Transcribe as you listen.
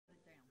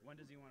When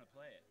does he want to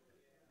play it?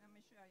 Let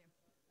me show you.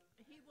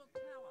 He will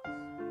tell us.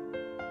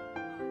 Here's the thing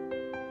when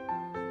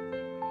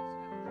he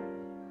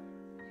tells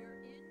us. You're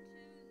into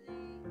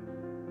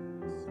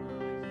the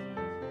slides.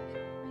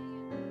 Literally,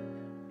 we'll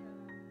have a couple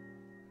slides after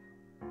he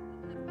goes.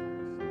 So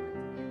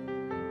it's in the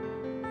middle of the slide, but he'll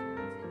say,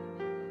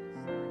 you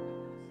know, let's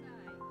put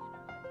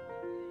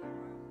beauty in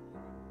Rome,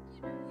 or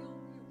you know,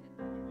 you'll get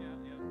the point. Yeah.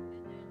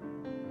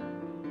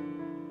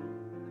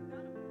 And then I've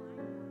got a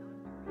blank one on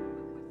here,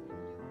 but with him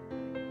doing the right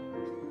thing,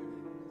 this is the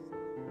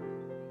beauty of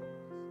this.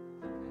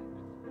 Okay.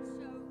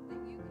 So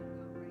that you can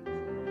go right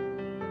to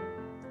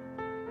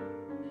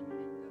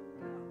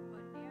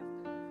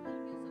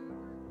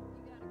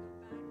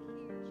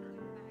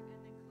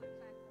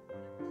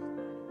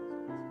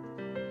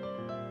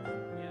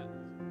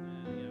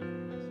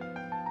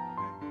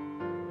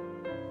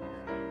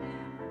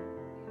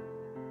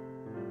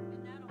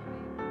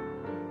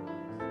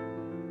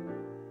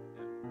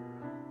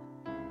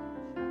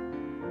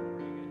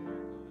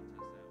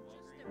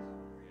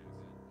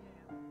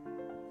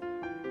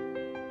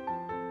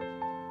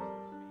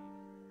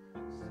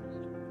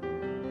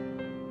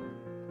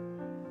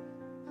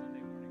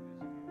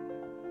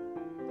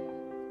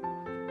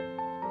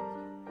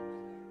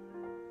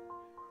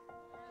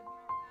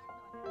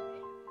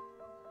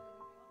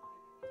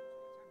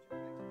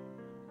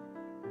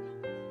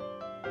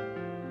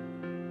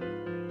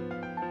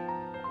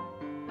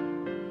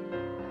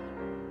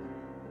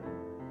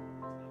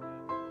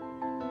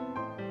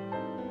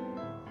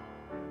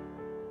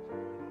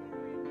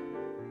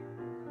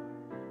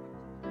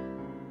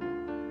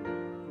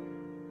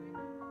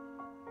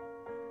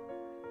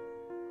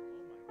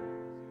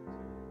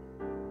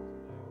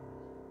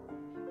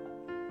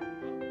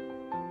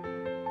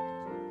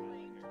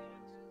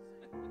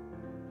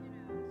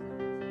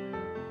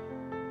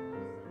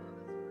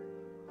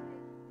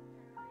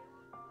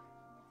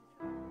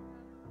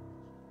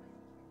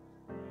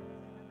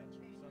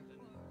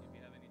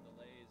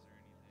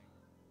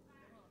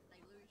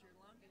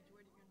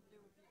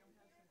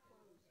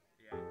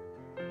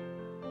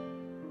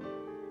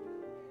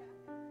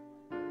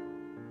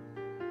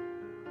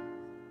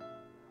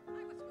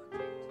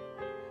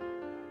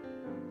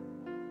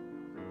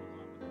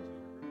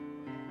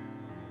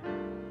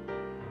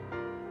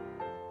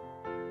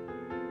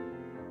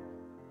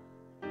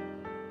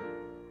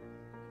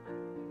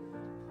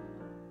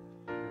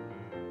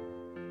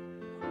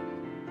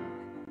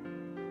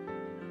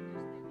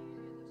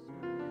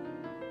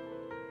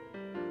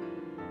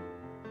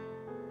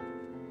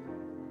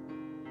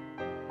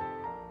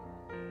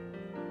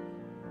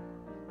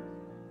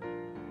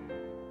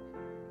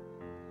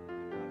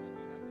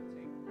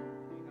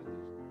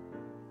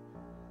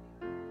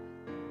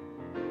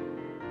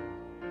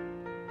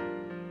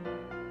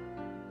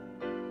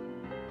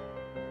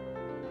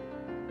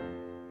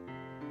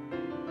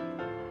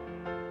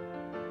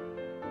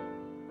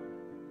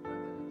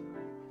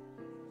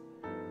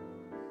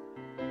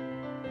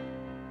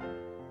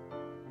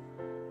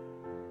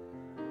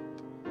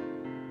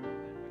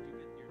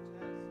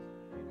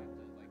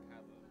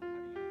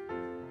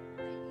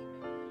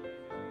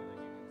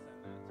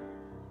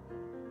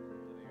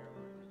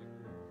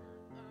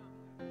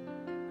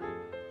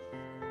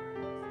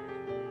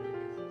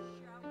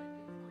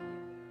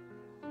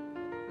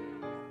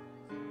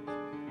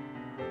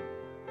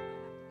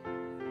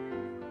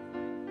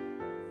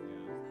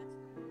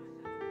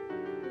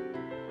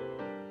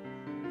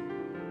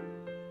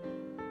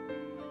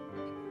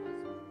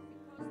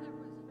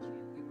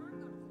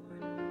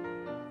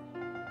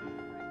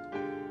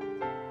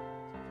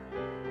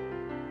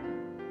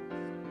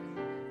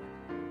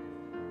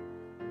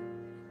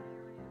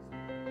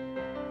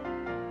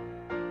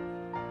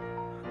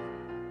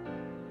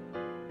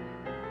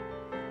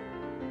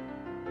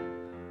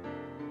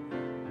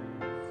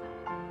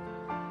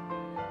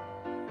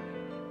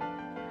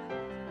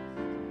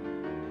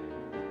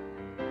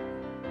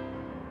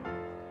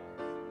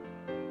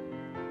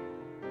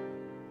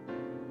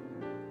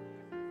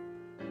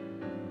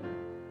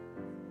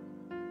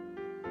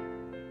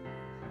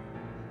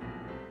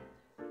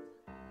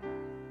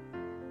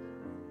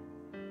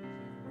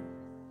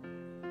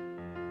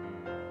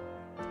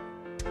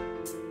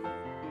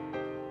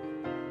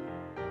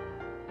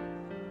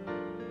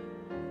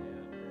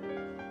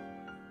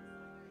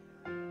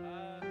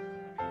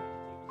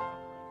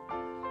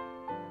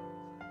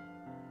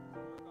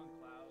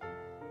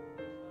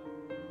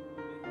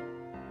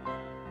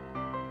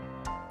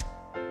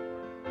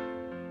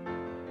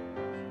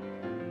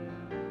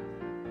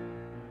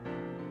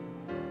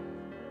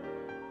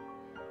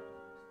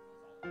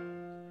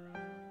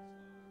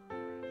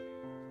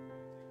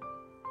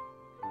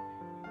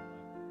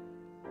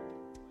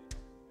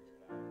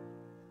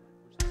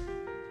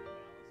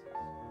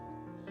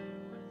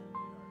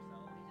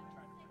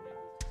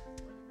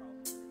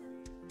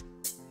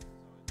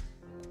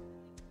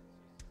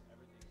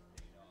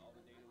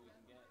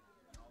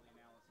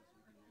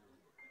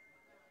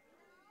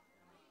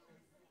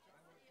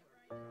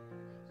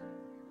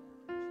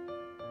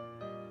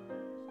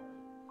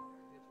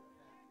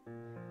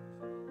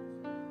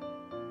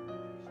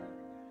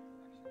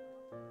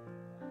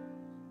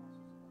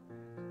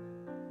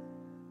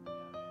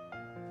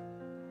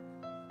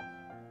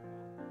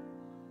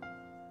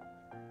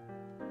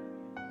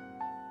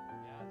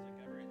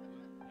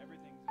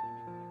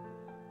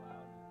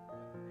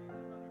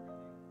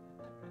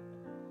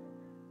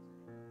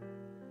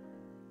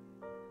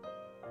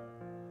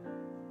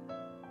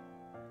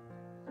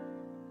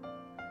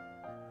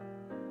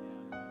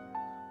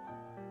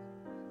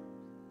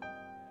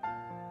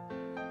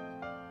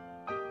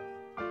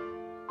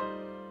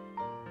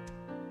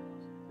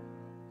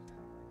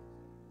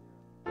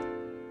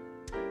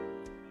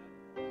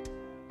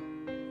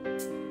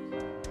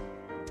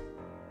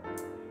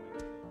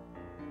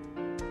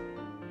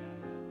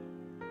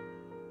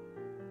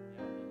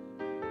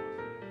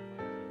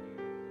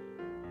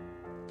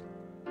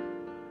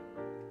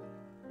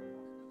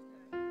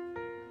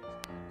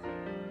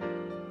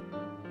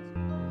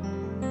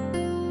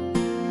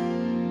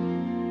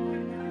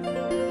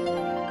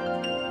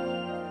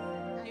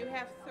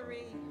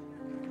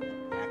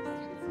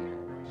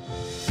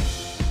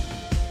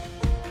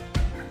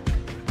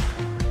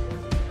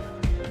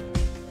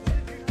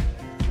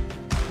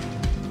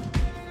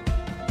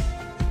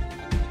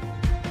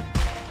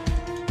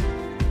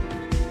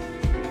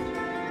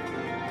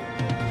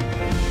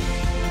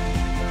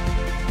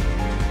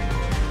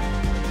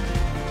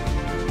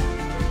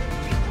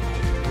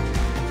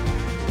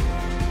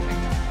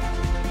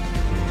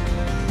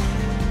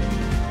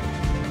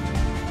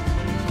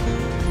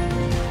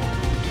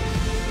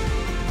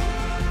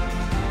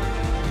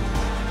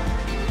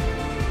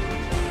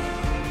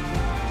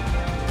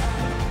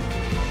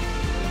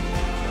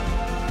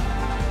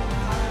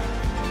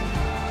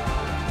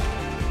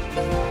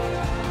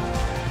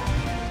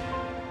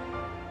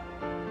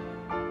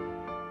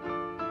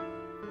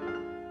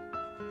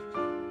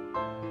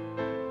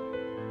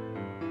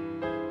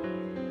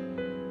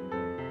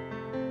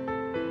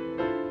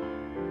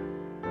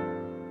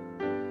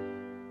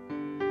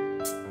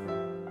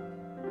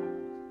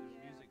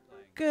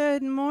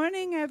Good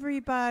morning,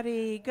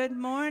 everybody. Good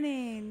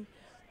morning.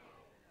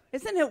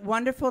 Isn't it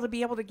wonderful to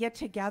be able to get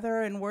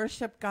together and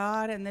worship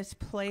God in this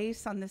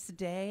place on this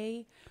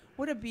day?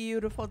 What a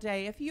beautiful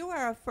day. If you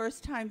are a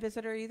first-time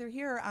visitor, either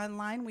here or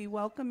online, we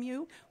welcome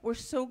you. We're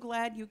so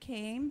glad you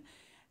came.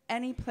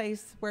 Any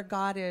place where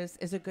God is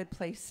a good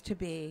place to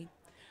be.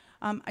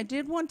 I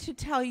did want to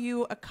tell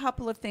you a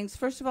couple of things.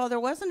 First of all, there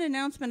was an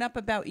announcement up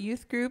about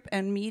youth group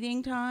and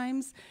meeting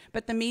times,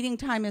 but the meeting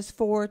time is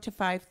 4 to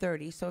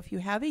 5:30. So if you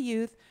have a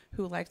youth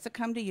who likes to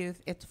come to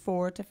youth, it's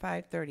 4 to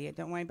 5:30. I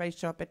don't want anybody to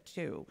show up at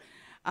 2.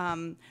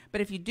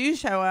 But if you do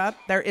show up,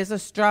 there is a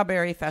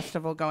strawberry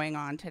festival going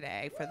on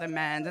today for the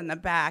men in the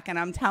back, and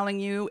I'm telling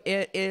you,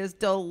 it is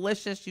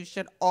delicious. You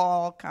should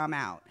all come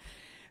out.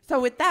 So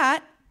with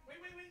that,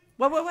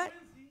 What?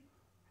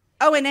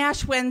 Oh, and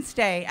Ash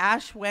Wednesday.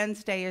 Ash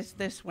Wednesday is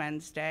this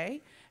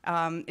Wednesday.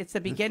 It's the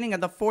beginning of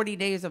the 40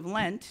 days of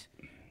Lent.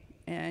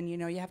 And, you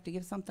know, you have to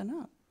give something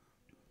up.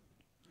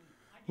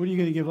 What are you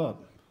going to give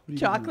up?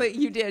 Chocolate?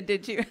 You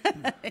did you?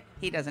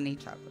 He doesn't eat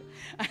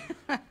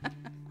chocolate.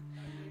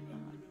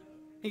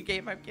 He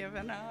gave up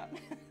giving up.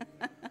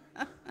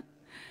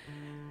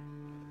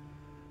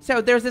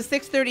 So there's a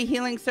 6:30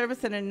 healing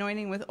service and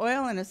anointing with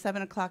oil and a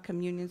 7 o'clock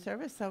communion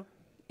service. So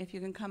if you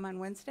can come on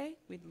Wednesday,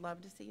 we'd love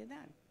to see you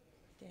then.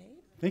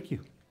 Dave? Thank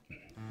you.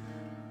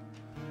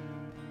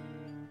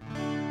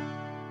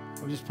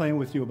 I was just playing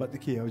with you about the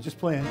key. I was just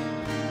playing.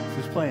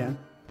 Okay.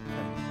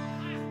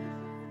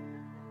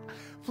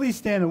 Please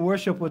stand and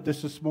worship with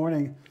us this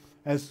morning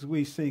as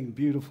we sing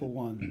Beautiful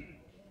One.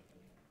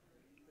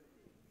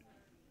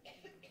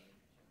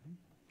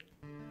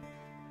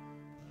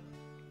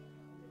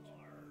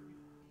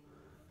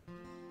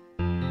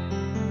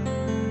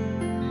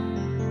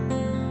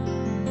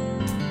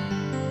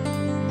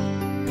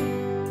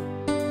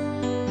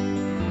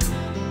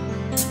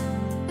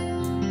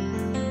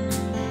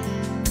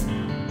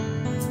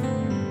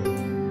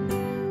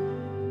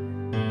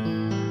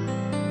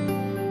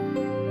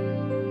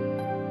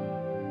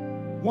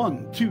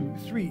 One, two,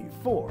 three,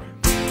 four.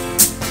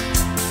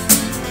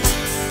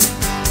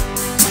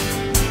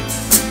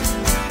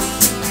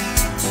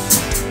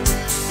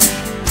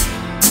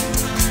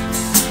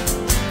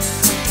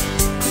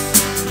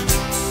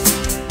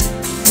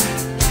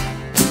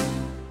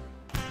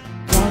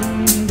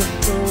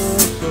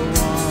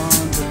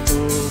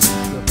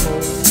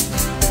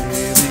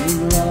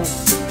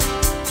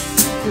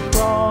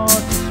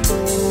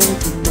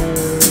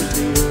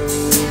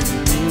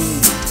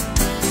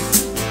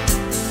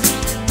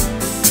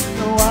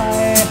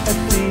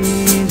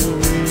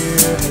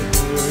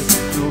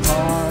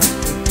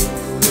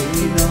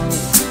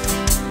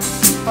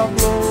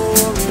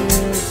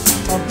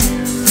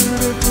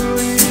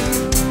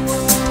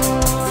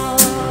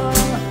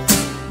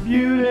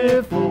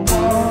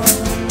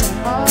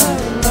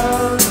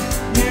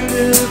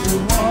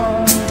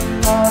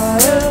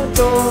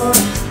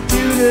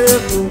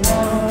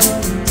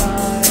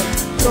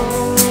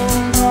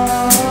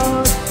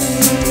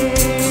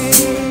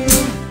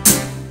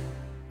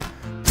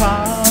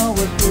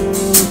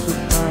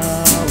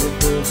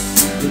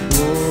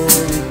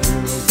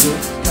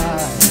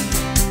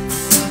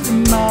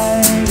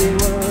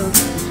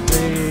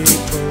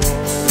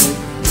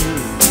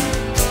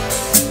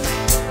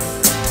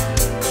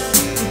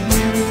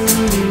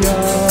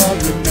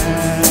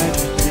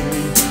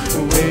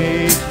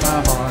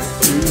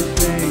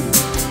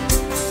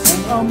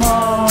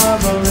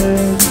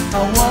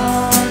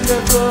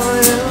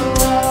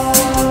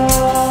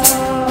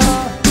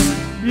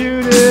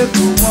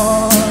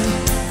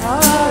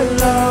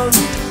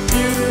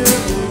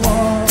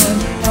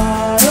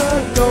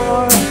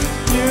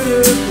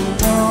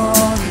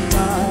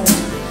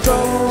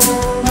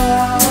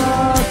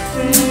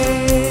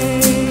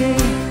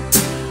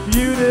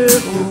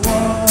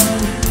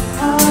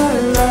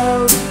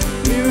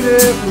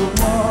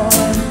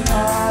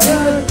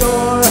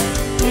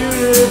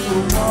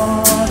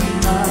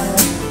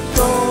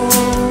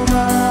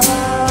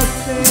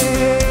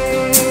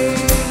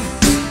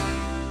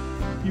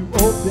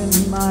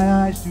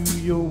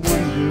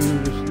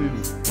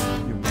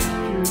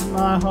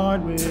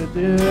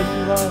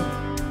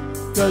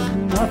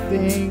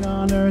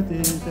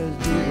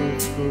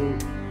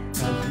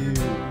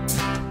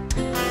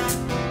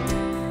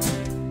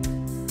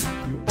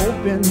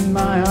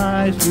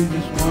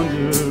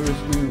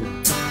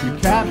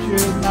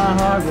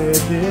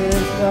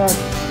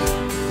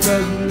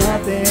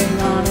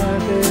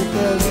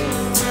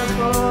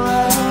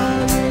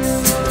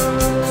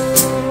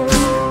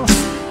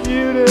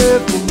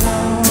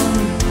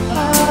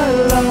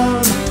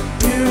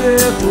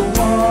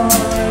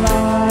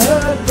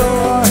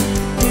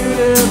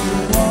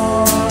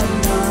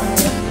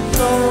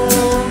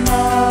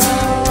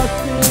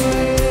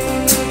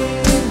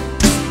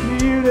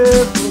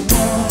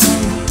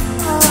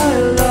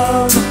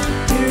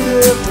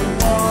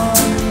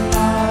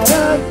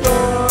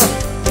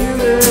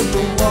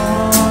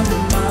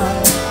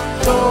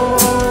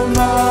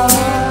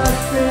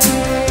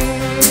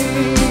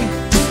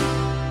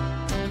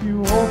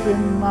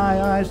 Open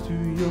my eyes to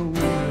your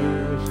will.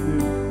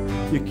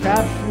 You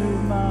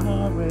captured my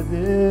heart with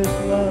this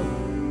love,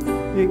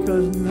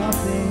 because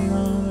nothing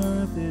on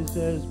earth is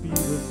as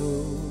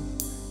beautiful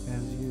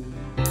as you.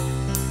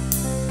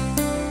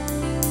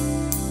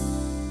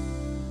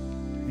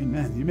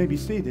 Amen. You may be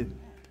seated.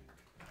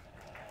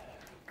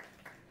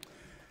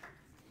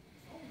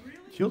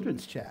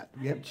 Children's chat.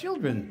 We have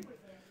children.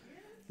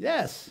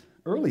 Yes,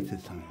 early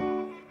this time.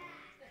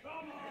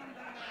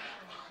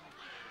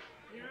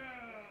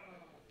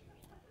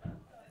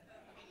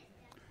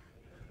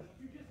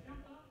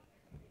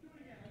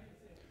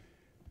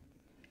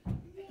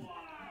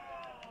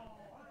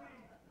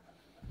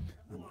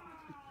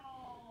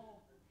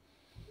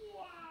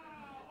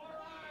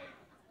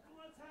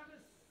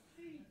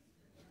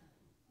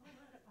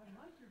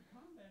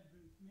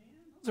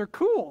 They're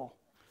cool.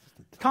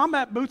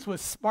 Combat boots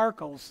with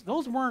sparkles.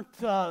 Those weren't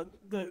the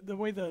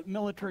way the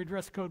military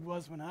dress code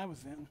was when I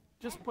was in.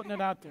 Just putting it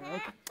out there.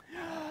 Okay.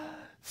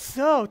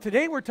 So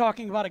today we're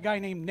talking about a guy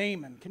named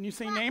Naaman. Can you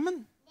say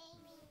Naaman?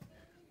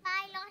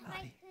 I lost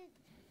my kazoo.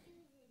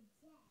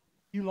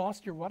 You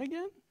lost your what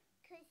again?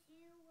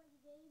 Kazoo when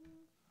gaming.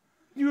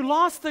 You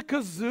lost the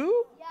kazoo?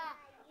 Yeah,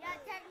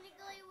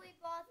 technically we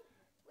both lost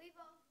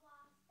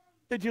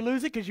them. Did you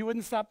lose it because you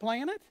wouldn't stop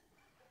playing it?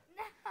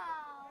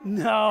 No.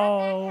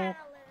 No. We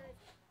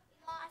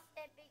lost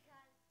it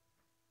because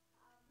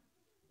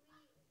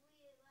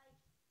we like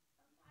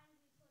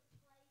sometimes we put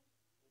stuff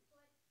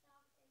in the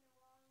wrong spot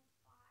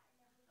and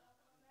then we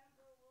don't remember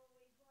where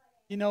we put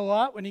it. You know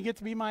what? When you get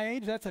to be my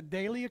age, that's a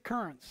daily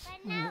occurrence.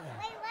 But now,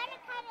 wait, what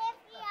kind of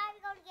if I'm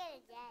gonna get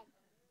it dead?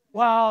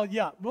 Well,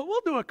 yeah, but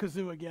we'll do a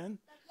kazoo again.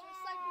 Just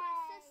like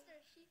my sister,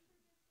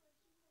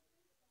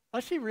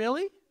 Oh, she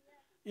really?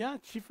 Yeah,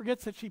 she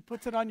forgets that she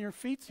puts it on your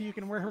feet so you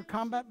can wear her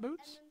combat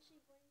boots?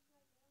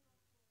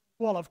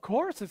 Well, of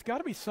course, it's got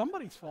to be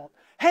somebody's fault.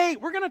 Hey,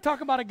 we're going to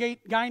talk about a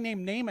guy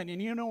named Naaman,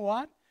 and you know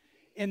what?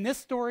 In this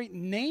story,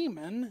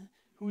 Naaman,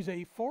 who's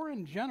a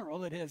foreign general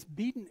that has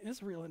beaten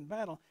Israel in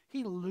battle,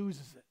 he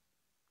loses it.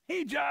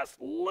 He just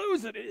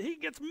loses it. He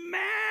gets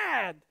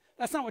mad.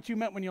 That's not what you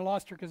meant when you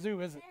lost your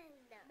kazoo, is it?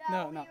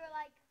 No.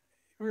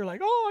 We were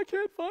like, oh, I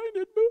can't find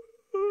it.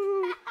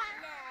 Boo.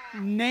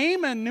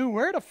 Naaman knew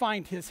where to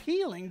find his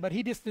healing, but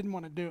he just didn't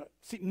want to do it.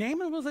 See,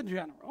 Naaman was a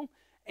general,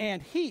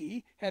 and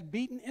he had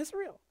beaten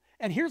Israel.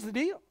 And here's the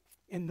deal.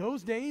 In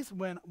those days,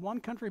 when one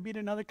country beat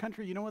another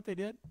country, you know what they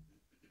did?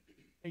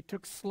 They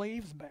took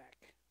slaves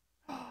back.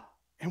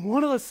 And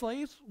one of the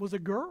slaves was a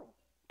girl,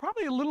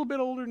 probably a little bit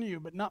older than you,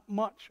 but not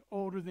much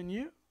older than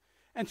you.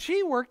 And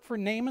she worked for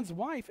Naaman's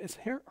wife as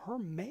her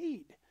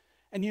maid.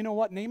 And you know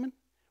what? Naaman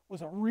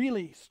was a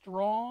really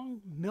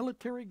strong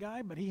military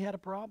guy, but he had a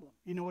problem.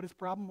 You know what his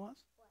problem was?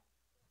 What?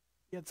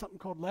 He had something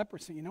called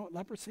leprosy. You know what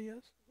leprosy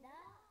is? No.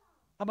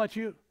 How about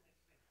you?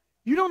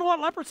 You don't know what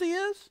leprosy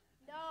is?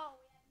 No.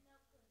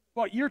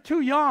 Well, you're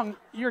too young.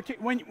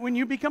 When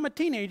you become a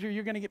teenager,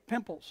 you're going to get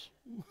pimples.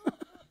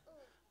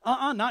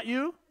 Not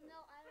you. No,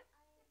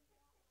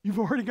 You've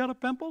already got a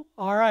pimple?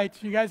 All right,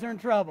 you guys are in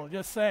trouble.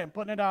 Just saying,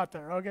 putting it out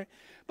there, okay?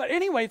 But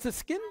anyway, it's a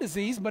skin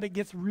disease, but it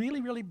gets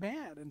really, really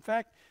bad. In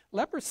fact,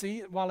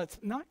 leprosy, while it's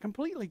not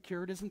completely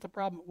cured, isn't the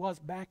problem it was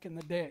back in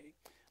the day.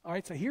 All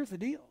right, so here's the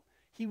deal.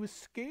 He was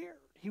scared.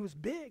 He was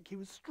big. He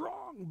was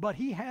strong, but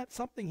he had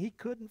something he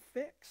couldn't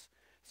fix.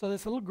 So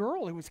this little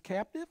girl who was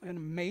captive and a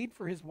maid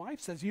for his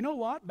wife says, you know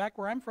what? Back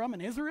where I'm from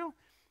in Israel,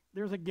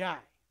 there's a guy.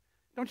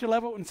 Don't you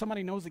love it when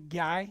somebody knows a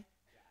guy?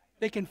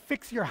 They can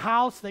fix your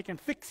house. They can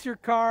fix your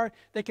car.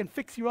 They can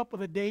fix you up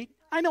with a date.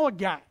 I know a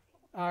guy.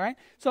 All right?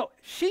 So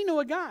she knew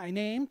a guy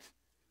named,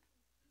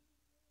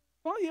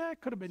 well, yeah,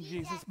 it could have been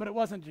Jesus, but it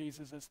wasn't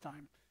Jesus this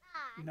time.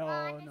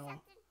 No.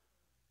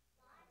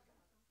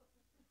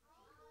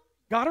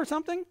 God or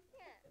something?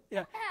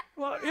 Yeah.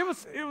 Well, it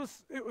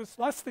was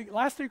last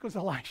week was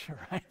Elisha,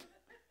 right?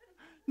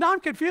 Now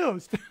I'm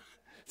confused.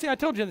 See, I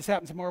told you this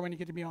happens more when you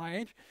get to be my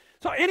age.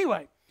 So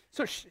anyway,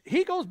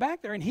 he goes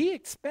back there and he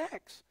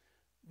expects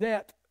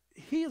that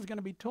he is going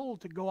to be told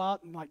to go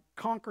out and like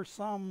conquer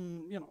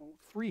some,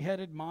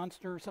 three-headed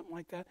monster or something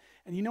like that.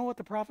 And you know what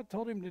the prophet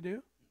told him to do?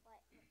 What?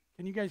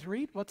 Can you guys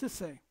read? What's this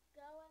say?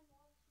 Go and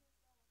wash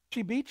yourself.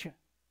 She beat you.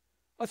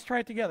 Let's try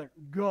it together.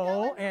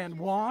 Go and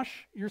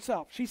wash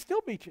yourself. She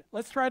still beat you.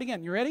 Let's try it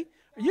again. You ready?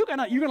 Are you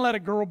gonna let a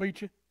girl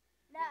beat you?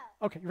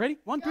 No. Okay, you ready?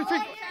 1, 2, 3.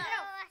 No.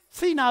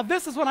 See, now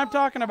this is what I'm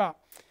talking about.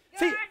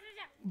 See,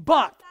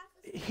 but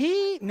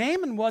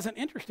Naaman wasn't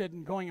interested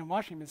in going and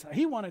washing himself.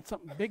 He wanted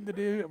something big to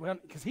do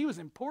because he was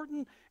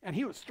important and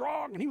he was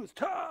strong and he was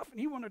tough and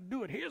he wanted to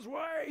do it his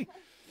way.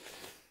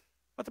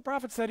 But the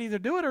prophet said either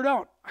do it or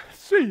don't.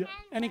 See ya.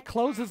 And he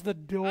closes the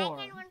door.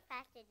 I can run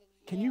faster than you.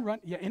 Can you run?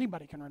 Yeah,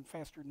 anybody can run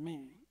faster than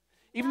me.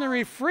 Even the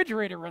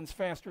refrigerator runs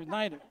faster than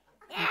I do.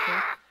 Okay?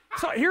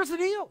 So here's the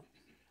deal.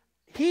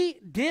 He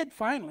did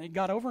finally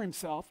got over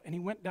himself and he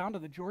went down to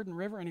the Jordan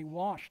River and he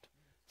washed.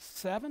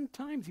 7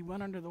 times he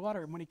went under the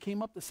water. And when he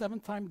came up the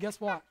 7th time,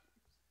 guess what?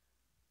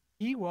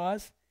 He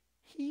was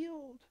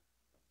healed.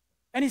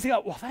 And he said,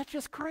 well, that's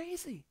just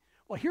crazy.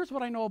 Well, here's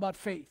what I know about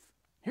faith.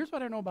 Here's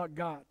what I know about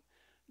God.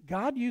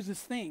 God uses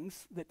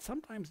things that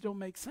sometimes don't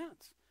make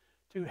sense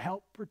to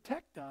help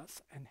protect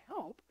us and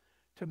help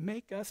to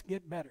make us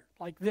get better.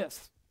 Like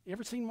this. You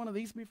ever seen one of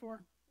these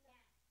before?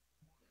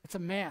 It's a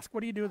mask.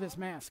 What do you do with this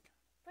mask?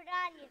 Put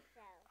on yourself.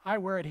 I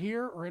wear it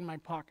here or in my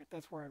pocket.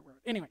 That's where I wear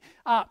it. Anyway,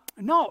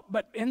 no,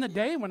 but in the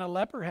day when a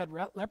leper had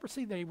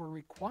leprosy, they were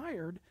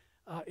required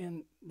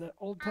in the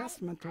Old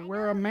Testament to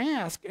wear a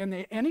mask.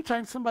 And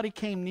anytime somebody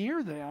came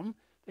near them,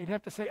 they'd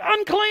have to say,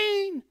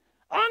 unclean,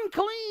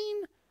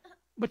 unclean.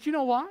 But you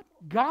know what?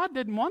 God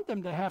didn't want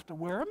them to have to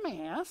wear a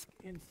mask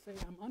and say,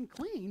 I'm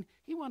unclean.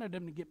 He wanted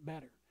them to get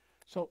better.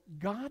 So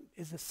God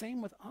is the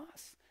same with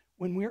us.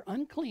 When we're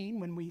unclean,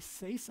 when we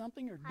say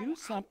something or do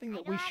something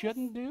that we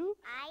shouldn't do,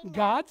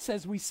 God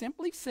says we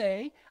simply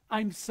say,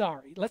 I'm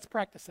sorry. Let's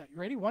practice that. You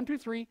ready? 1, 2,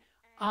 3.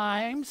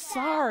 I'm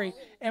sorry.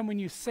 And when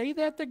you say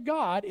that to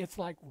God, it's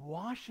like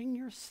washing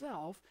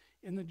yourself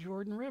in the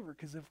Jordan River.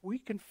 Because if we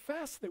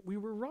confess that we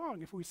were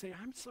wrong, if we say,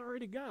 I'm sorry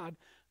to God,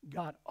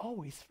 God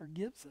always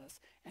forgives us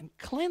and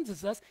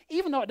cleanses us,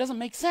 even though it doesn't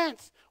make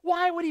sense.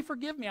 Why would he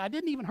forgive me? I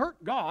didn't even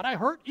hurt God. I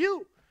hurt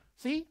you.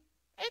 See?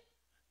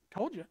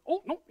 Told you.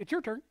 Oh, no, it's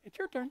your turn. It's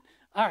your turn.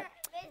 All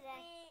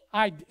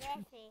right.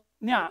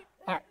 Now,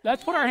 all right,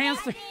 let's put our hands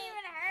together.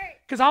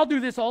 Because I'll do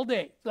this all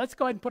day. Let's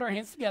go ahead and put our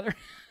hands together.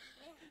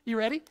 You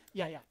ready?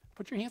 Yeah.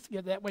 Put your hands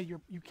together. That way you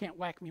can't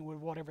whack me with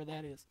whatever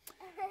that is.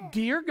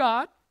 Dear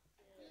God.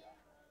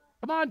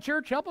 Come on,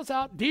 church, help us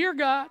out. Dear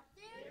God.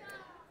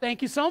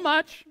 Thank you so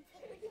much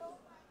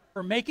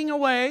for making a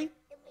way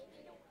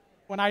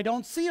when I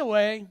don't see a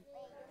way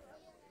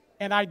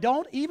and I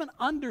don't even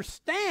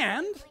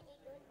understand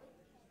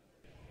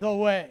the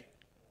way.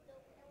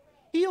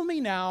 Heal me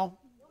now.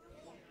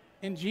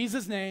 In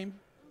Jesus' name.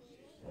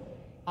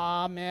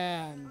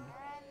 Amen.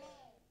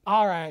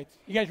 All right.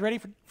 You guys ready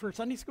for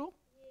Sunday school?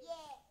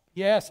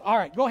 Yes. All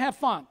right. Go have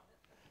fun.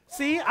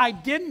 See, I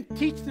didn't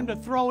teach them to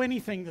throw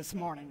anything this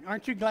morning.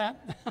 Aren't you glad?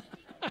 Whoa.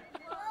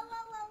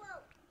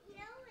 You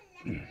know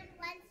when Naaman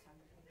once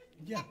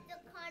left the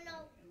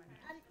corner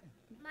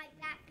my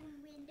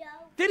bathroom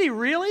window? Did he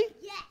really?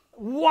 Yes.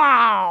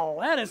 Wow.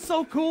 That is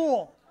so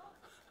cool.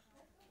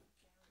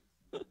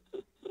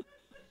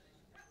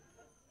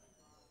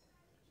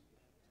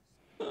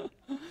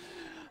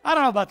 I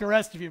don't know about the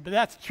rest of you, but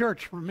that's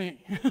church for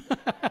me.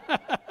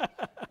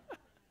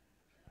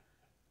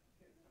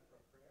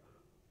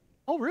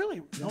 Oh,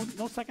 really?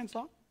 No second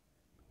song?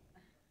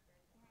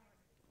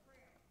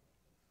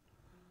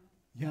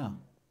 Yeah.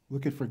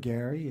 Looking for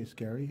Gary. Is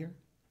Gary here?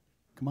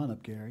 Come on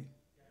up, Gary.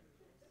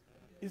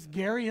 Is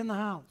Gary in the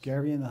house?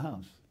 Gary in the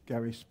house.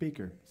 Gary's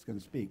speaker. He's going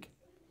to speak.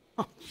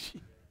 Oh,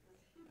 gee.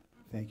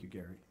 Thank you,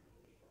 Gary.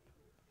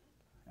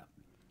 Yeah.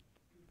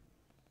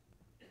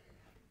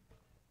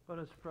 Let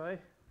us pray.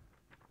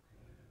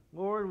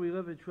 Lord, we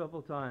live in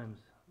troubled times.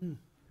 And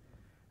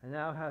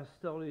now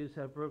hostilities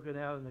have broken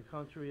out in the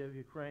country of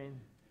Ukraine.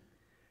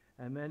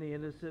 And many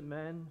innocent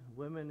men,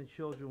 women, and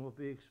children will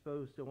be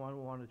exposed to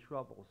unwanted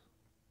troubles.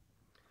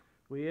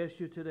 We ask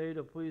you today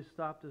to please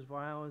stop this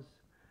violence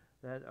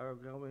that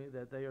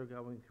they are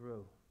going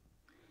through.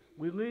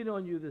 We lean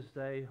on you this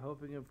day,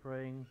 hoping and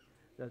praying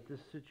that this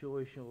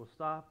situation will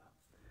stop,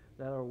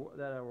 that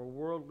our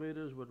world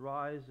leaders would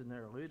rise in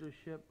their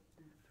leadership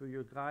through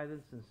your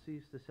guidance and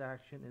cease this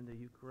action in the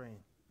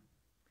Ukraine.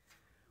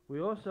 We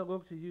also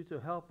look to you to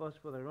help us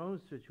with our own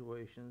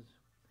situations.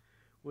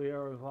 We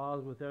are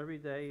involved with every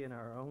day in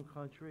our own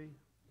country,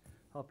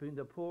 helping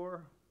the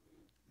poor,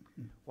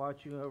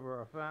 watching over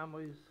our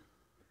families,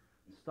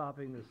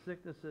 stopping the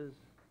sicknesses,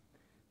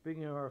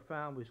 bringing our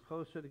families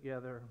closer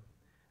together,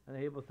 and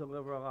able to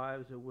live our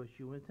lives in which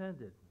you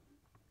intended.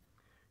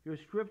 Your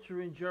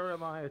scripture in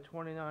Jeremiah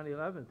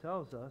 29:11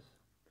 tells us,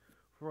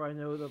 "For I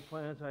know the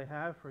plans I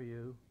have for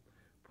you,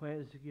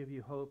 plans to give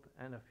you hope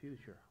and a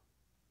future."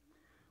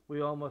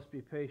 We all must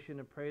be patient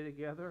and pray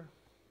together.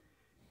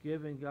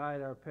 Give and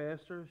guide our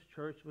pastors,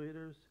 church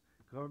leaders,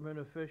 government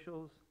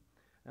officials,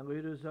 and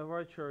leaders of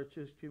our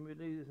churches,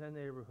 communities, and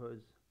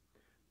neighborhoods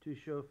to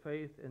show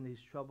faith in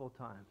these troubled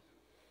times.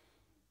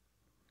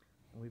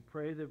 And we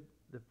pray the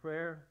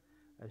prayer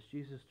as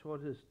Jesus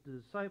taught the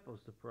disciples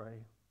to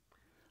pray.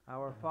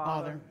 Our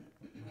Father,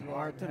 who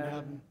art in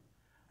heaven,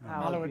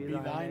 hallowed be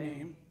thy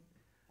name.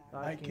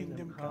 Thy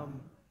kingdom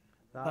come,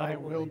 thy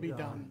will be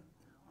done,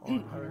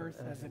 on earth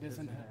as it is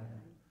in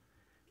heaven.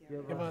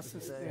 Give us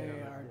this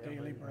day our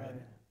daily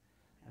bread.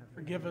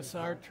 Forgive us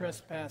our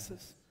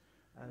trespasses,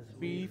 as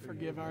we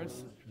forgive our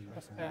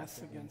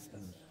trespass against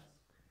us.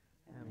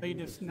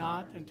 Lead us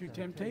not into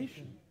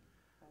temptation,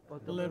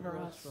 but deliver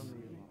us from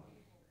evil.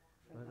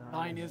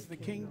 Thine is the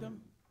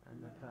kingdom,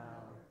 and the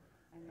power,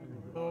 and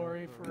the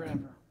glory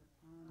forever.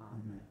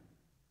 Amen.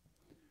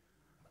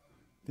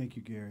 Thank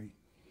you, Gary.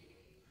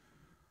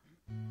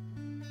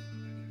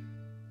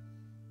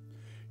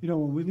 You know,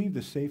 when we leave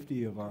the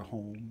safety of our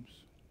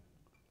homes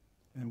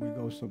and we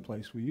go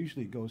someplace, we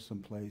usually go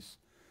someplace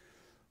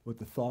with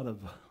the thought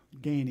of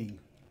gaining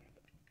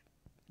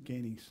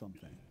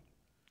something,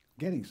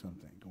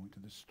 going to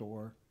the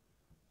store,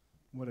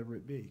 whatever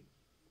it be.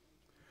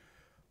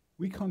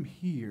 We come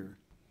here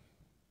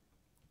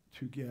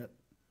to get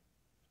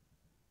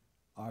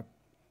our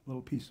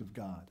little piece of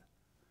God.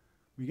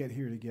 We get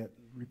here to get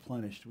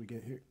replenished. We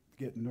get here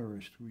to get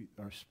nourished,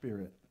 our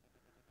spirit.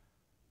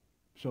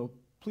 So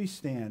please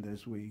stand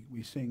as we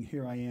sing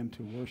Here I Am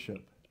to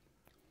Worship.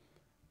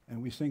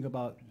 And we sing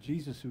about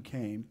Jesus who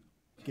came,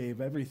 gave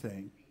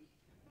everything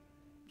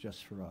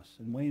just for us.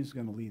 And Wayne's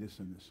going to lead us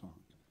in this song.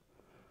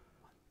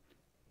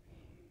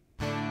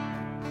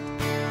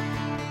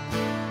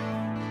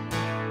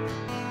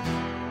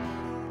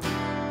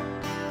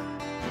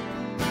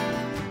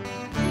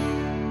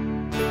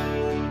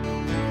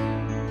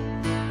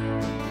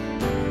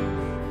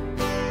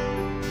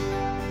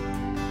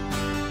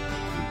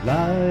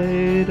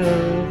 Light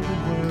of the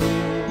world,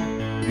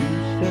 you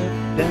step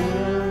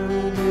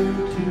down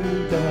into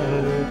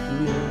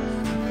darkness.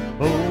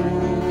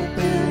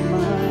 Open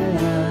my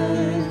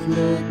eyes,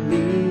 let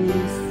me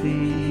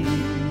see.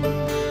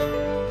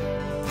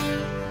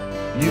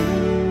 You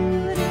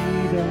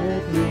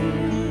that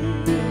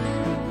made this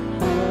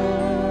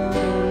heart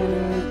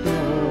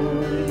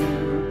adore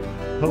you.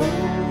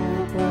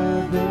 Hope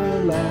of the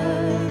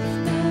life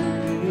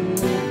spent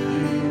with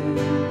you.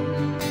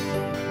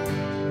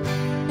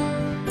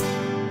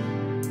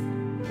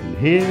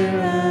 Here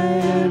I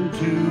am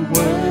to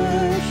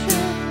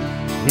worship,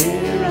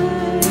 here I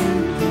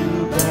am to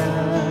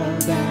bow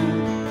down,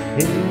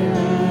 here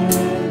I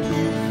am to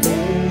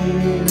say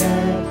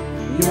that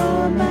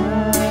you're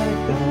my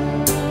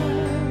God.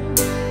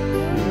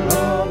 You're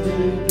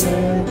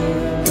altogether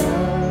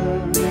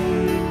lovely,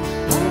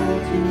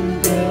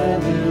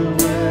 altogether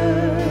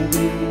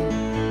worthy,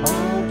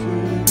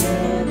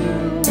 altogether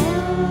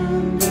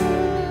wonderful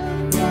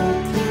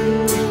to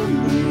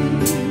me.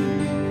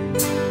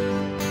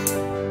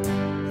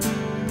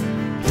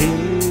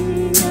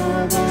 King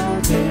of all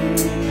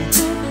days,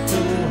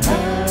 so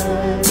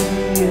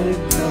highly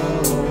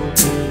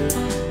exalted,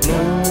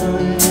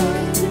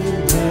 glorious in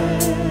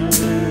heaven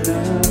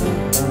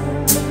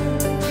above.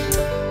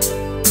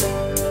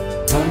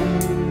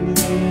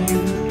 Humbly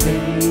you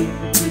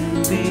came to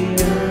the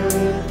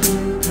earth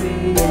you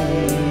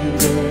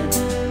created,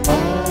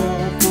 all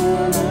for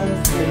our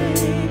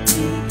sake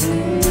you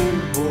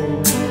came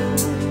forth.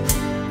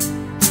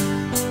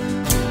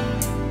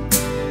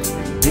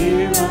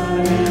 Here I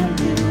am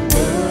to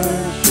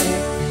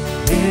worship,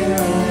 here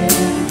I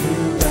am to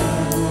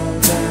bow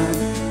down,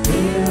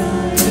 here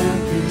I am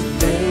to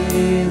say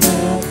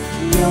that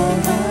you're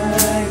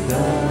my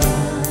God.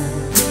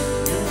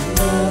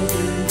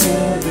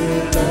 Altogether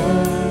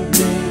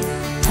lovely,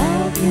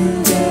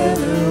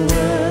 altogether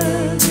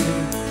worthy,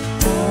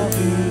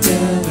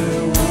 altogether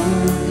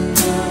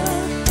wonderful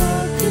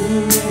to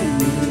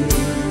me.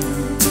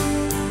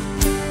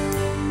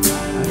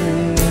 I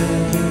never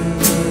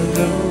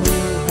know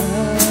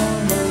how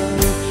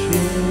much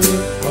it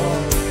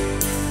costs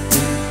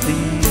to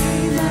see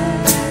my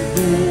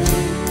sin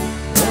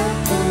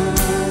upon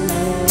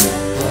the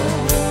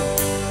cross.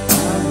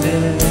 I'll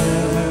never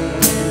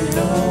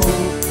know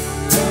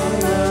how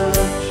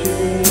much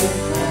it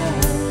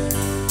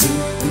costs to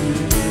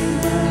see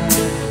my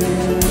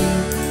sin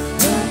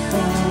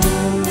upon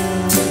the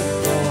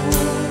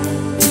cross.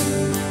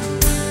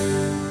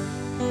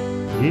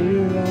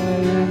 Here I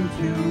am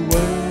to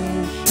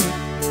worship,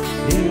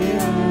 here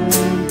I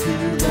am to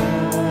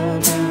bow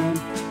down,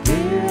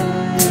 here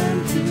I am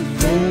to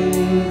say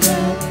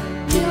that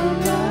you're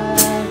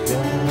my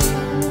God.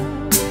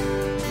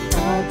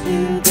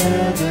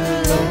 Altogether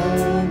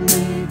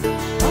lovely,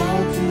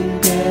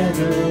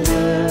 altogether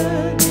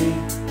worthy,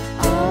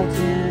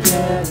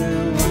 altogether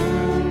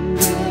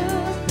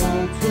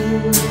wonderful to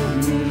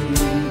me.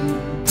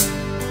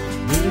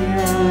 Here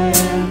I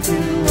am to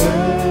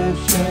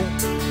worship,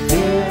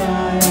 here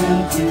I am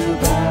to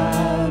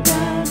bow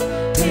down,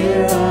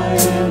 here I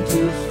am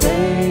to say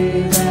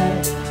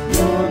that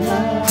you're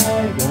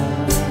my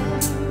God.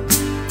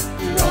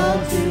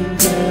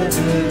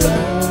 Altogether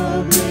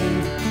lovely,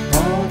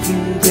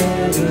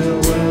 altogether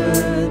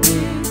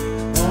worthy,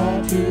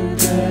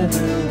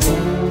 altogether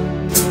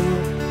wonderful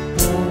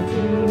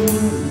to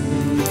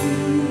me.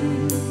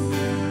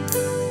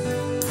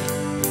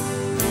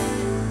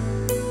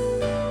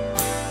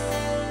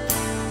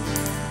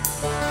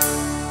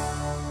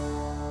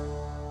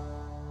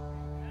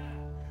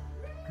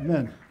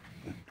 Amen.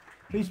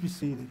 Please be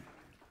seated.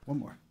 One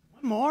more.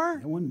 One more?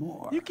 Yeah, one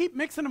more. You keep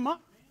mixing them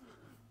up.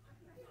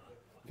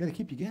 Got to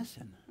keep you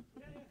guessing.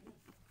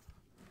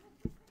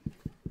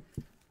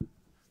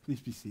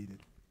 Please be seated.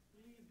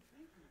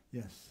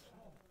 Yes.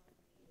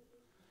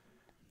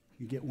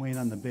 You get Wayne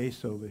on the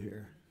bass over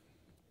here.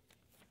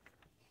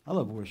 I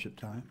love worship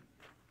time.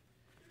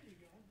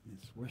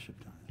 It's worship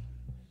time.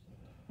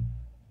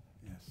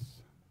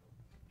 Yes.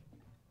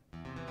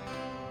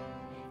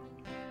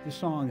 This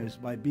song is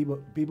by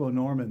Bebo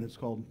Norman. It's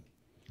called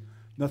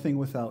Nothing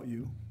Without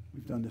You.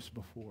 We've done this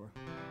before.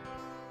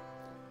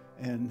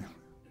 And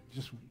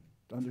just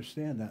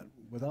understand that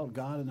without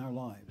God in our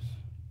lives,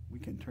 we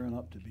can turn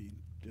up to be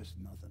just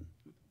nothing.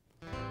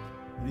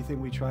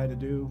 Anything we try to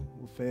do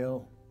will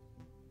fail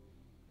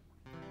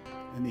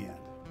in the end.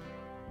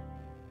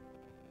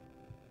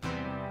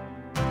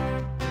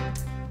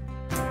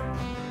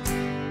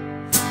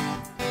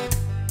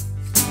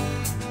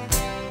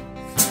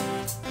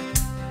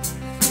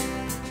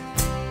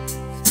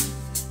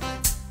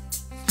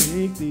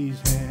 take these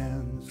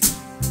hands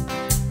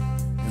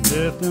and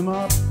lift them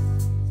up.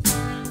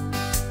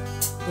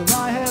 For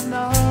I have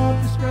not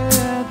the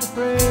strength to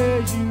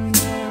praise you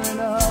near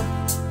enough.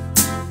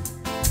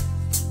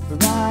 For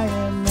I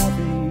am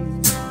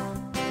nothing,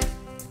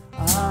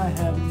 I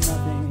have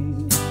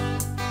nothing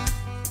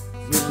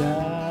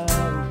without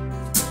you.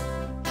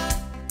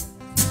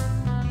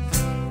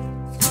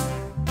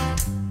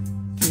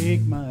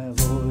 Take my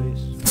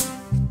voice,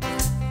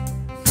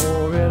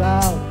 pour it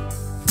out.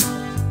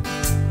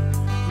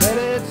 Let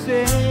it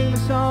sing the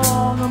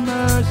song of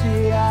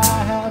mercy I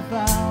have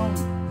found.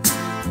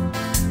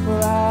 For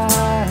I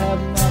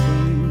have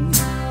nothing,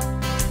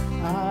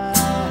 I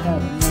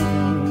have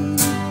nothing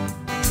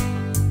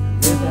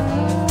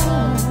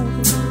without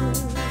you.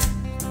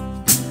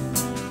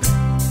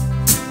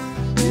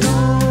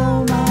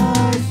 All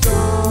my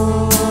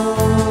soul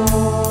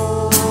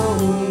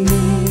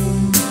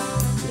needs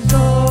is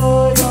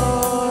all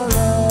your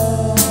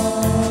love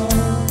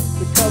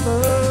to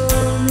cover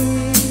me,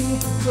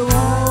 so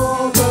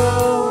all the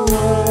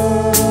world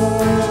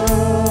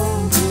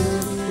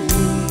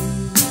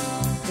believes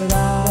that I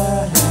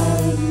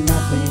have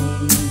nothing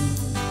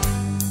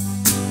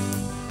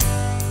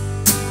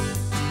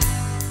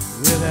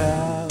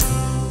without you.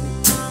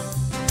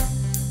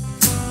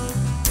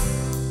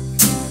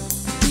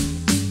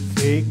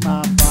 Take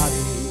my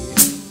body,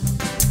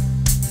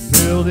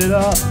 build it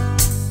up.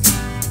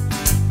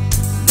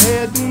 Let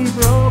it be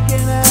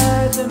broken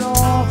as an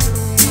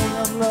offering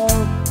of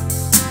love.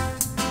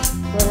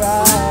 For I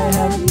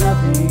have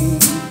nothing,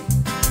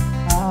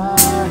 I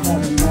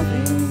have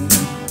nothing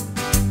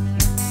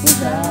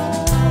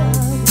without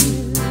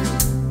you.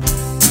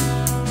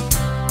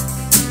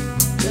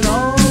 And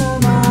all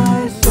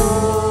my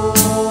soul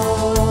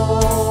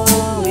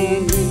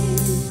needs,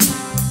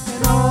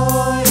 and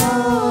all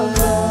your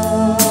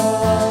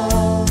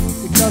love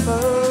to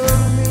cover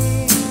me,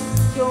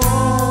 so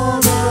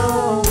all the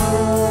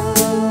world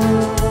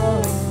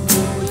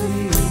will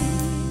see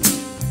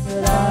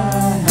that I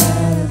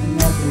have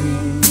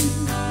nothing,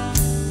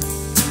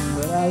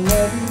 but I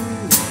love you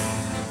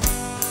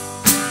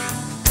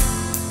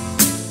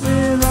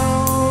with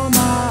all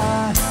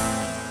my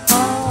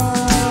heart,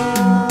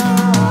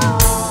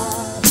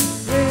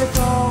 with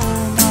all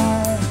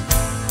my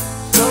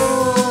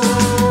soul,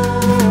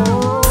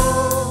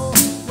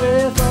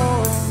 with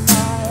all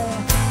my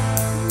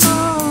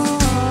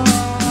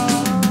mind,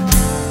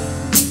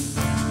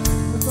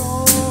 with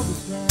all the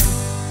strength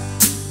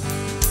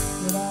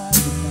that I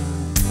can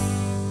find.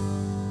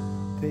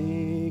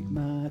 Take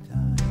my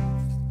time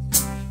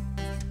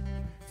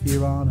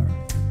here on earth.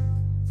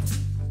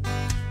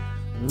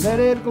 Let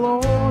it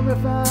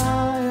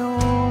glorify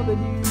all that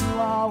you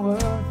are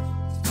worth.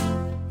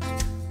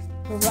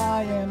 For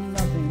I am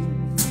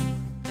nothing,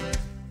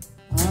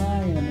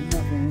 I am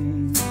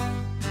nothing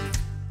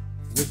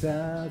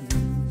without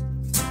you.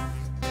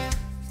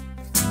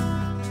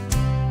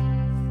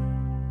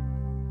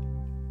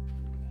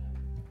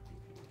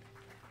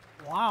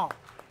 Wow.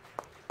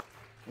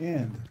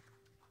 And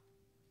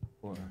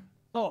or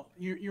So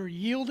you're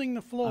yielding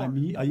the floor.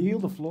 I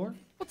yield the floor.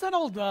 What's that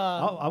old?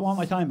 I want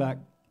my time back.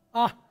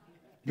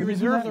 You Isn't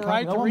reserve that the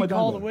right I to want my time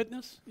recall the back.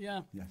 witness.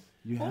 Yeah. Yes.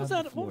 You What have was the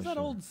that? floor, What was that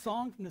sir. old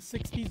song from the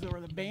 '60s where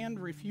the band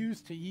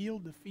refused to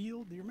yield the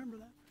field? Do you remember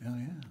that? Oh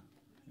yeah.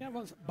 Yeah, it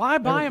was "Bye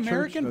Bye Eric Church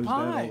American goes that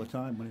Pie." all the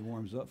time when he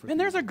warms up for. And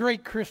there's a people.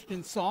 great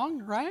Christian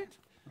song, right?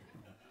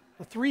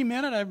 The 3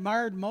 minute I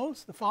admired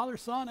most: the Father,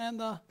 Son, and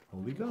the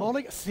Holy Ghost.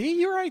 Holy. See,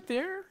 you're right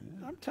there.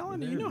 I'm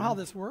telling you, there, you know man. how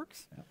this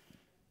works.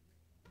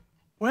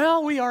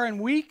 Well, we are in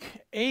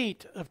week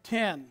 8 of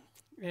 10,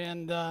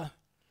 and the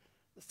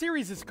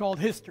series is called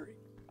History,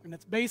 and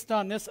it's based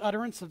on this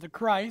utterance of the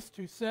Christ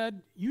who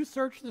said, "You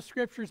search the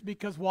Scriptures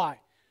because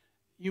why?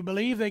 You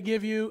believe they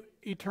give you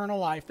eternal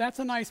life." That's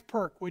a nice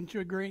perk, wouldn't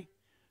you agree?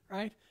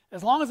 Right?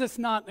 As long as it's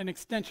not an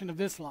extension of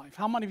this life.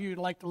 How many of you would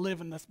like to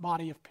live in this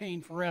body of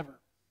pain forever?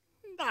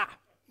 Nah,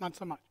 not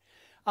so much.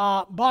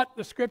 But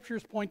the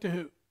Scriptures point to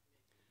who?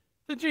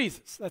 To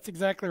Jesus. That's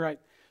exactly right.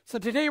 So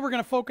today we're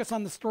going to focus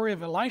on the story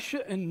of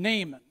Elisha and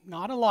Naaman,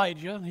 not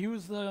Elijah. He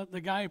was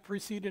the guy who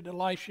preceded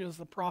Elisha as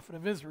the prophet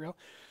of Israel.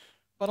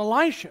 But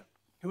Elisha,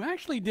 who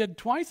actually did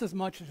twice as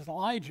much as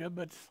Elijah,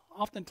 but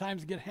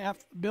oftentimes get half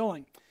the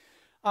billing.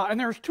 And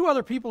there's 2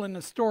 other people in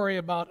the story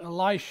about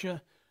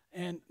Elisha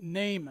and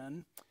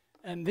Naaman.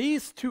 And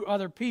these 2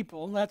 other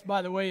people, that,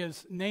 by the way,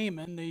 is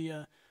Naaman,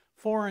 the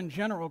foreign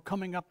general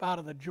coming up out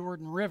of the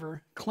Jordan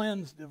River,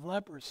 cleansed of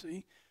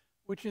leprosy,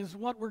 which is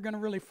what we're going to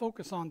really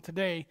focus on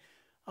today.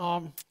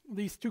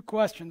 These 2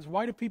 questions.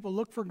 Why do people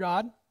look for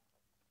God?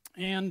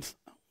 And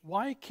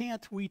why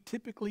can't we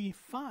typically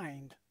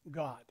find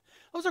God?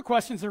 Those are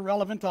questions that are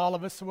relevant to all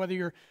of us. So whether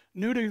you're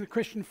new to the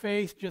Christian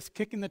faith, just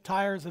kicking the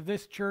tires of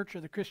this church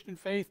or the Christian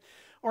faith,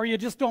 or you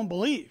just don't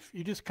believe.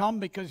 You just come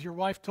because your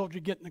wife told you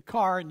to get in the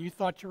car and you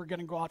thought you were going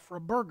to go out for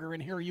a burger,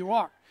 and here you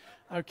are.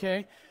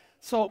 Okay?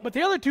 So, but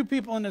the other 2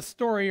 people in this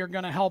story are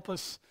going to help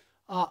us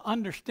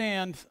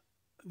understand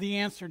the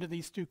answer to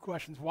these 2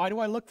 questions. Why do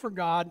I look for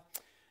God?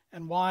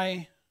 And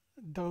why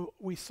do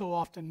we so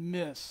often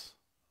miss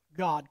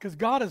God? Because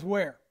God is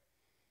where?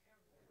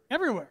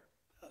 Everywhere.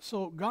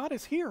 So God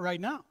is here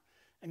right now.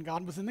 And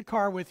God was in the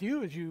car with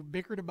you as you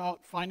bickered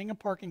about finding a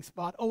parking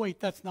spot. Oh, wait,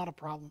 that's not a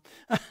problem.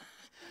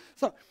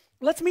 So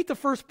let's meet the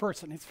first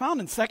person. It's found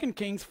in 2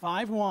 Kings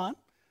 5:1.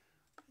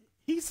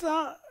 He's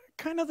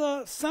kind of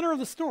the center of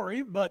the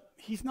story, but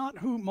he's not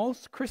who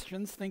most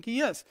Christians think he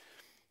is.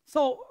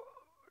 So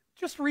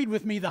just read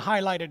with me the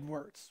highlighted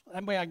words.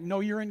 That way I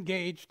know you're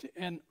engaged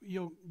and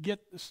you'll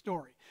get the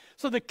story.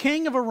 So the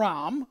king of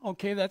Aram,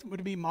 okay, that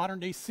would be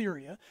modern-day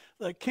Syria.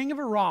 The king of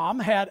Aram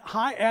had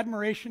high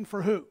admiration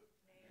for who?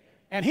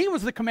 And he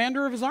was the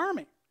commander of his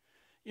army.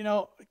 You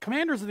know,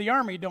 commanders of the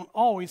army don't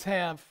always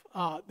have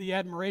the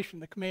admiration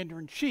of the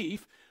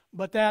commander-in-chief,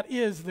 but that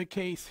is the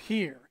case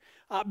here.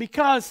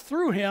 Because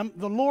through him,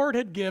 the Lord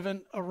had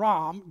given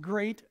Aram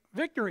great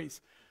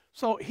victories.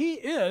 So he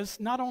is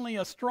not only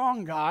a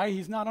strong guy,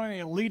 he's not only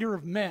a leader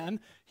of men,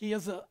 he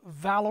is a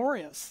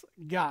valorous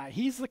guy.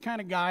 He's the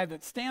kind of guy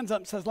that stands up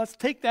and says, let's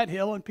take that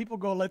hill, and people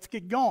go, let's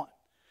get going.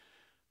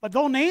 But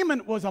though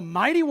Naaman was a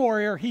mighty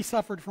warrior, he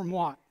suffered from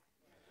what?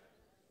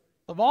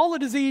 Of all the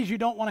disease you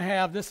don't want to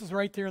have, this is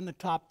right there in the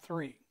top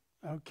 3,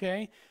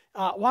 okay?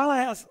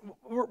 Whereas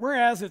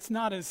it's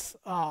not as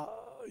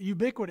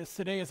ubiquitous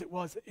today as it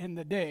was in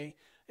the day,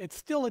 it's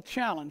still a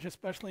challenge,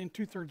 especially in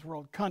two-thirds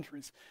world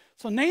countries.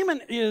 So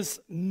Naaman is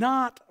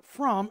not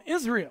from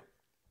Israel.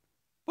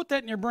 Put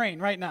that in your brain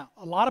right now.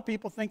 A lot of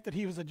people think that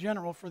he was a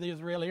general for the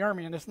Israeli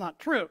army, and it's not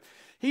true.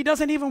 He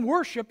doesn't even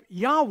worship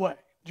Yahweh,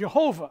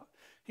 Jehovah.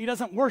 He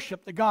doesn't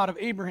worship the God of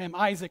Abraham,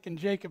 Isaac, and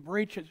Jacob,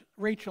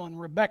 Rachel, and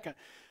Rebekah.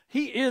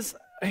 He is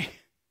a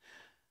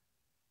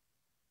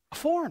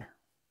foreigner.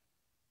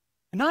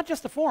 And not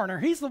just a foreigner,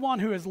 he's the one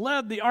who has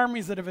led the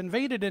armies that have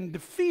invaded and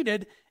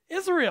defeated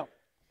Israel.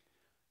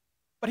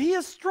 But he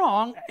is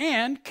strong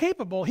and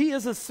capable. He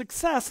is a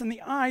success in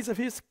the eyes of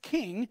his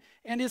king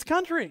and his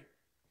country.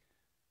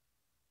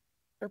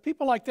 There are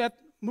people like that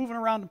moving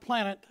around the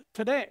planet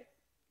today.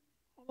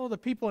 Although the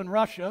people in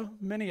Russia,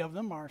 many of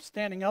them, are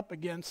standing up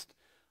against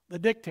the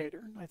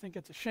dictator. I think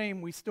it's a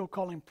shame we still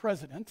call him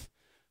president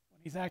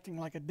when he's acting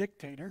like a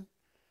dictator,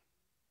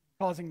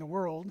 causing the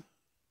world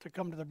to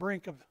come to the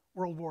brink of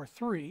World War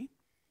III.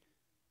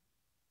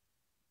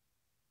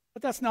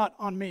 But that's not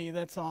on me,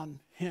 that's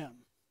on him.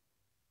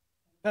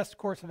 Best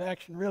course of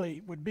action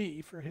really would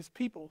be for his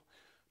people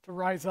to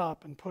rise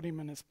up and put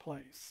him in his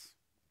place.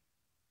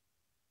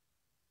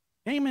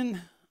 Naaman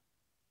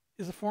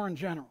is a foreign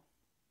general.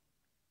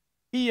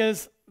 He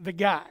is the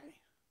guy,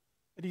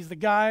 but he's the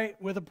guy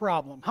with a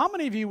problem. How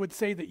many of you would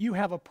say that you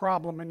have a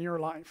problem in your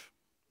life?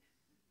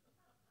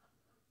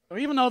 So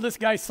even though this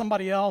guy's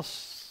somebody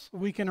else,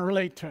 we can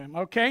relate to him,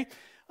 okay?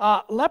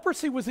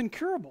 Leprosy was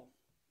incurable,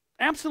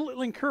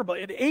 absolutely incurable.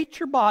 It ate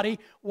your body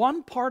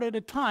one part at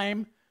a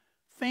time.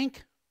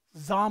 Think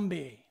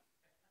zombie.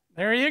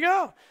 There you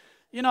go.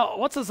 You know,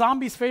 what's a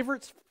zombie's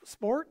favorite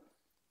sport?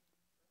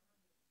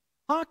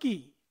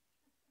 Hockey.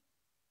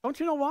 Don't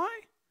you know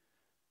why?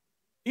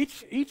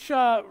 Each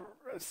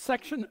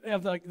section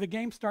of the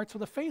game starts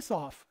with a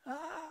face-off.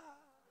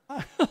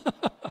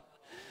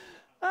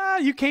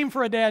 You came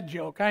for a dad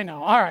joke, I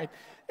know. All right.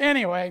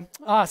 Anyway,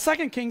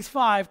 2 Kings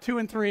 5, 2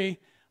 and 3.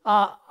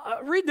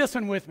 Read this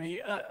one with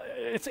me.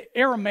 It's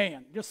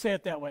Aramaean. Just say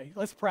it that way.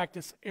 Let's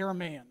practice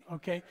Aramaean,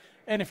 okay?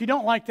 And if you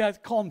don't like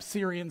that, call them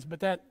Syrians,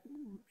 but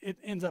it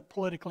ends up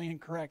politically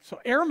incorrect. So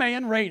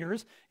Aramaean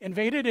raiders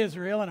invaded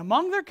Israel, and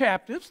among their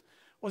captives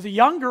was a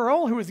young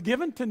girl who was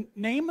given to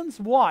Naaman's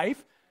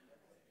wife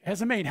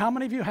as a maid. How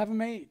many of you have a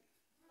maid?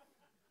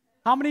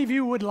 How many of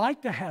you would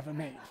like to have a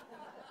maid?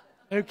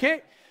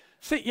 Okay?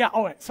 See, yeah,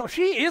 all right. So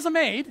she is a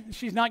maid.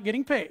 She's not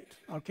getting paid.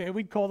 Okay,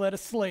 we'd call that a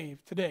slave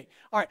today.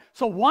 All right,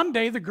 so one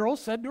day the girl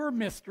said to her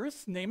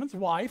mistress, Naaman's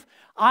wife,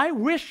 I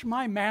wish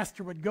my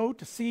master would go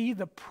to see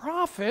the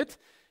prophet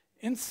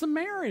in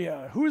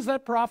Samaria. Who is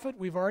that prophet?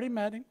 We've already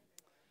met him.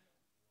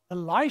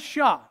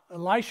 Elisha,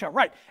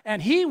 right.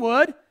 And he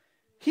would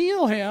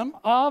heal him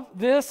of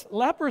this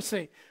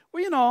leprosy.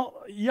 Well, you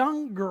know,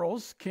 young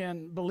girls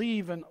can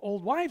believe in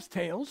old wives'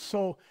 tales,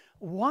 so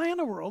why in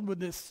the world would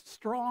this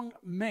strong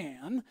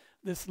man,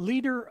 this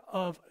leader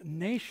of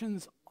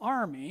nation's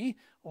army,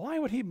 why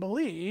would he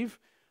believe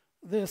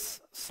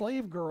this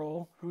slave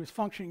girl who is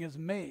functioning as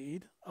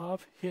maid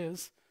of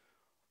his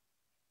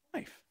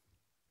wife?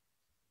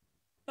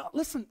 Now,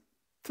 listen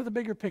to the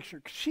bigger picture,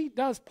 'cause she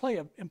does play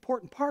an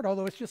important part,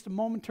 although it's just a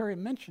momentary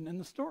mention in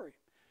the story.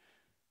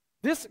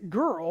 This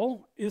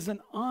girl is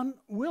an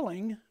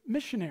unwilling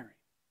missionary.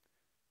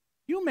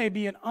 You may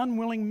be an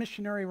unwilling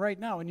missionary right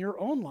now in your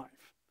own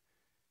life.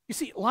 You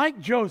see, like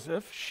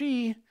Joseph,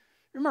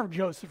 remember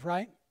Joseph,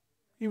 right?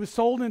 He was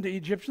sold into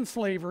Egyptian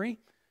slavery.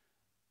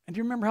 And do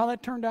you remember how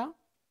that turned out?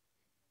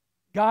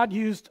 God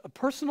used a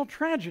personal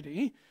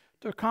tragedy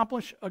to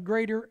accomplish a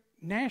greater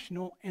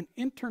national and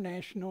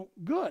international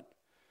good.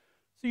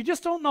 So you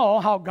just don't know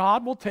how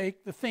God will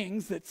take the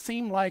things that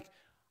seem like,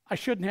 I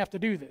shouldn't have to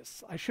do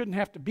this, I shouldn't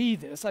have to be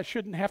this, I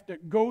shouldn't have to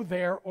go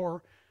there,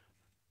 or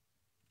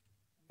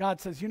God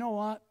says, you know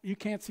what? You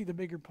can't see the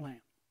bigger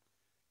plan.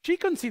 She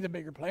couldn't see the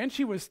bigger plan.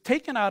 She was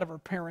taken out of her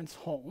parents'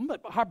 home,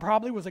 but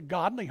probably was a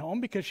godly home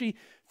because she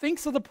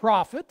thinks of the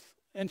prophet,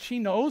 and she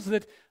knows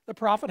that the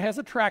prophet has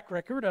a track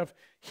record of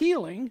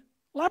healing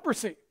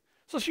leprosy.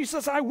 So she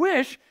says, I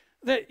wish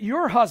that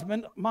your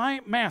husband, my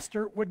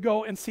master, would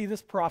go and see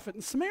this prophet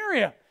in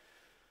Samaria.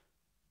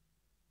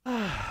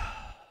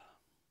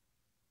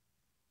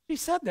 She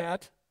said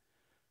that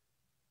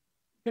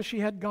because she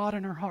had God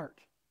in her heart.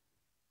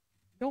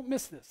 Don't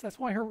miss this. That's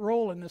why her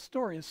role in this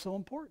story is so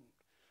important,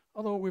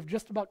 although we've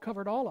just about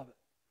covered all of it.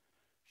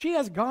 She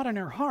has God in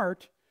her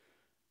heart,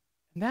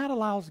 and that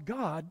allows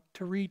God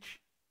to reach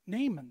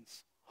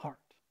Naaman's heart.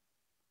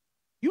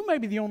 You may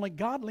be the only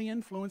godly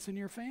influence in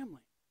your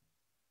family,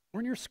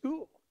 or in your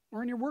school,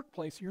 or in your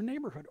workplace, your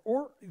neighborhood,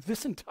 or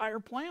this entire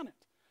planet.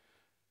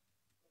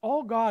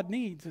 All God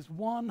needs is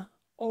one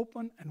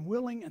open and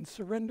willing and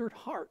surrendered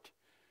heart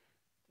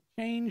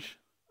to change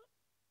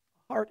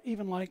a heart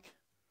even like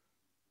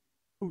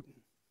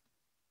Putin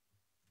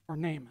or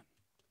Naaman.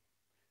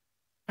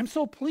 I'm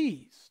so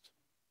pleased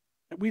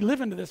that we live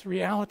into this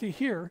reality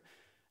here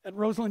at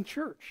Roseland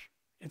Church.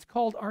 It's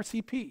called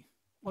RCP.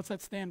 What's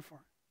that stand for?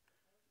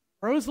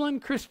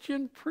 Roseland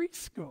Christian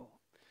Preschool.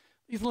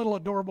 These little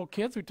adorable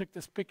kids who took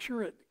this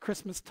picture at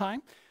Christmas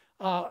time,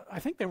 I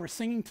think they were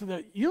singing to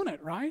the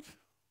unit, right?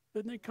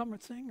 Didn't they come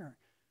and sing? Or?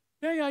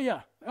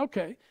 Yeah.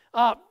 Okay.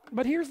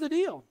 But here's the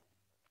deal.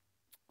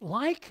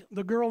 Like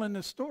the girl in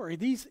this story,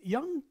 these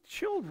young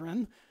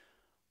children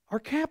are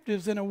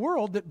captives in a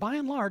world that by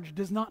and large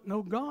does not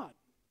know God.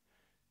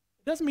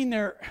 It doesn't mean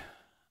they're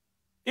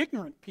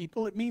ignorant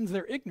people. It means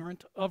they're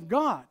ignorant of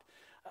God.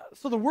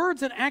 So the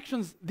words and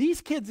actions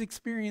these kids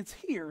experience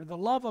here, the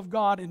love of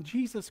God in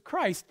Jesus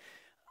Christ,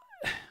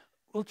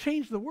 will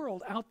change the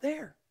world out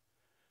there.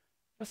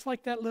 Just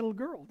like that little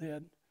girl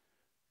did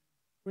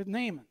with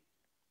Naaman.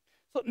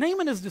 So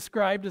Naaman is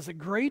described as a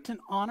great and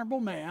honorable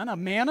man, a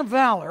man of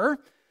valor,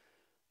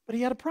 but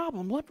he had a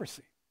problem,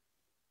 leprosy.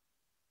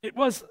 It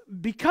was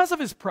because of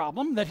his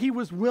problem that he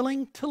was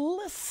willing to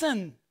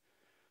listen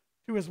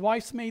to his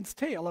wife's maid's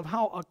tale of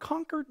how a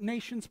conquered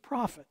nation's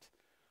prophet,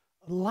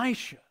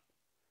 Elisha,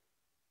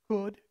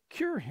 could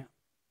cure him.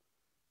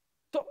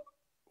 So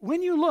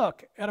when you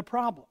look at a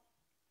problem,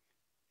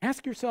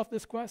 ask yourself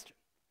this question.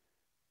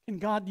 Can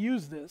God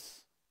use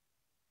this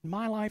in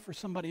my life or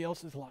somebody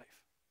else's life?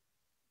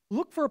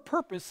 Look for a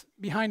purpose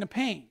behind the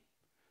pain.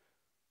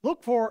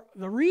 Look for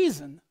the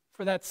reason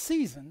for that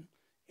season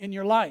in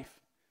your life.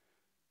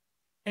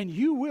 And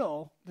you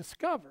will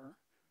discover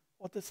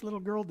what this little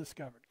girl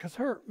discovered. Because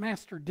her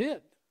master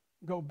did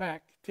go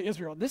back to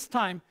Israel. This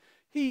time,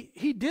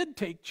 he did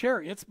take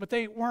chariots, but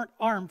they weren't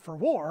armed for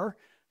war.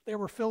 They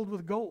were filled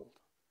with gold.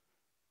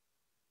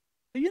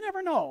 So you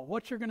never know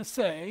what you're going to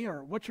say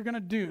or what you're going to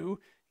do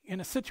in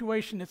a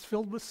situation that's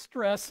filled with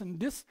stress and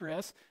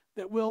distress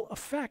that will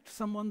affect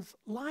someone's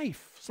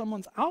life,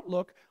 someone's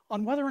outlook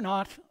on whether or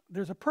not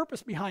there's a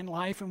purpose behind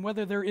life and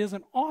whether there is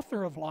an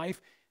author of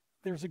life,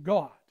 there's a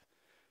God.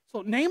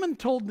 So Naaman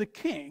told the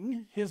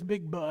king, his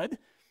big bud,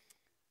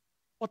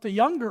 what the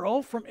young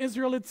girl from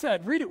Israel had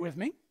said. Read it with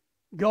me.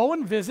 Go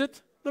and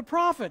visit the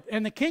prophet.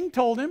 And the king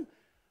told him,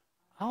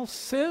 I'll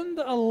send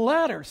a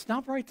letter.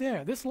 Stop right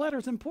there. This letter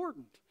is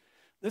important.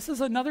 This is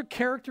another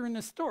character in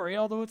this story,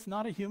 although it's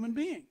not a human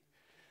being.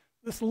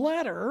 This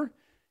letter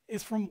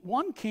is from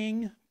one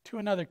king to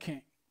another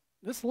king.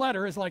 This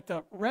letter is like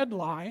the red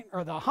line,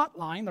 or the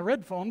hotline, the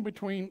red phone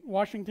between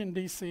Washington,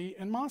 D.C.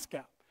 and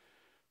Moscow.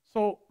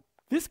 So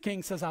this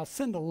king says, I'll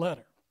send a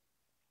letter,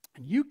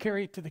 and you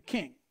carry it to the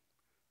king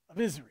of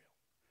Israel.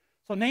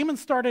 So Naaman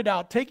started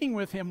out taking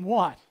with him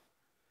what?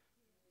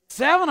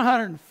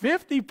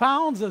 750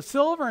 pounds of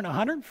silver and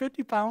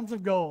 150 pounds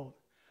of gold.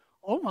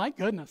 Oh my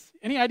goodness.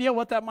 Any idea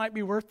what that might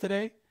be worth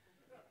today?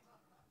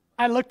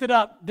 I looked it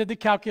up, did the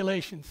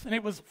calculations, and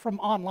it was from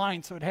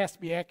online, so it has to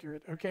be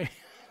accurate, okay?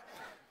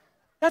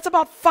 That's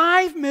about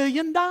 $5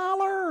 million.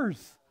 Now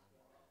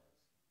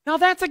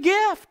that's a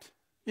gift.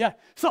 Yeah,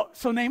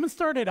 so Naaman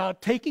started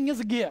out taking as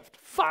a gift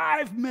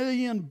 $5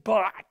 million.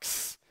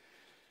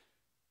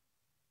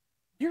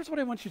 Here's what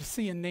I want you to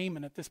see in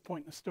Naaman at this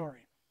point in the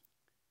story.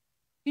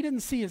 He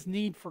didn't see his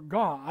need for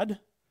God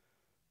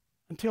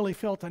until he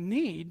felt a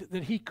need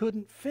that he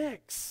couldn't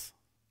fix.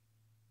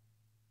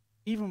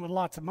 Even with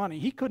lots of money,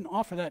 he couldn't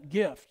offer that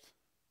gift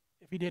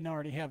if he didn't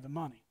already have the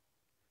money.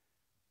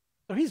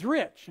 So he's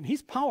rich, and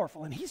he's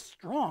powerful, and he's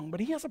strong, but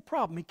he has a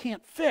problem he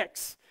can't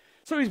fix.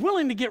 So he's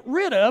willing to get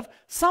rid of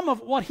some of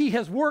what he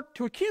has worked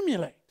to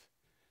accumulate.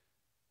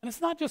 And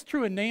it's not just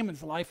true in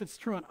Naaman's life, it's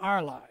true in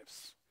our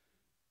lives.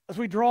 As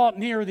we draw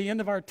near the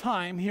end of our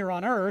time here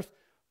on earth,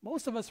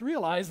 most of us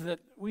realize that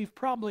we've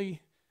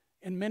probably,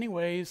 in many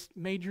ways,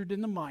 majored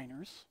in the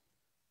minors,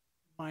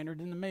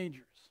 minored in the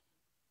majors.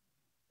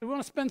 We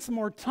want to spend some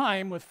more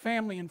time with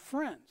family and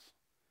friends.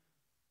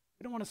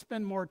 We don't want to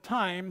spend more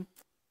time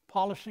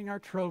polishing our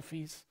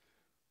trophies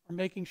or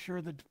making sure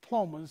the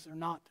diplomas are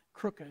not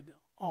crooked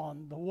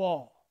on the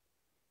wall.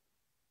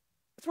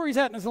 That's where he's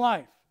at in his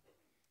life.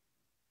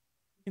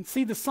 You can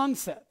see the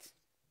sunsets.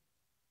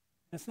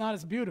 It's not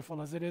as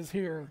beautiful as it is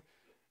here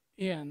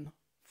in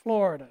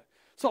Florida.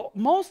 So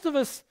most of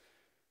us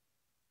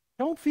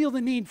don't feel the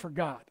need for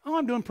God. Oh,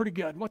 I'm doing pretty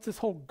good. What's this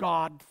whole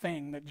God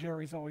thing that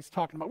Jerry's always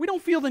talking about? We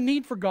don't feel the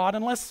need for God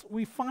unless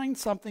we find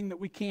something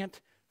that we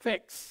can't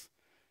fix.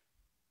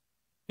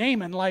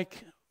 Naaman,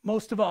 like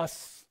most of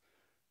us,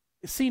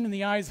 is seen in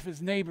the eyes of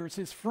his neighbors,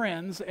 his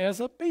friends,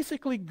 as a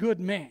basically good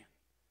man.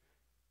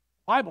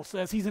 The Bible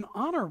says he's an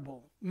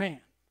honorable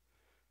man.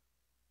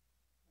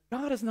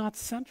 God is not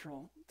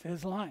central to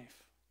his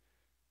life.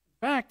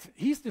 In fact,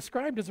 he's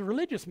described as a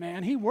religious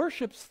man. He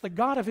worships the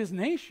God of his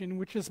nation,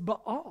 which is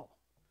Baal,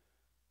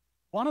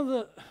 one of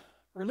the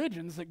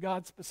religions that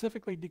God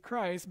specifically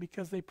decries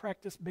because they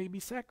practice baby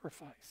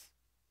sacrifice.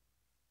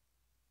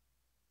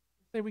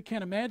 Say we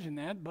can't imagine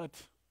that, but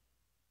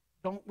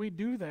don't we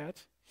do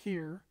that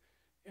here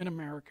in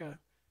America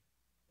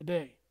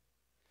today?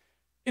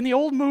 In the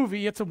old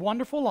movie, It's a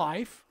Wonderful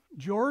Life,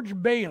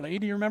 George Bailey,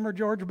 do you remember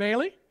George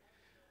Bailey?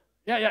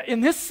 Yeah. In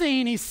this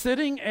scene, he's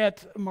sitting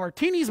at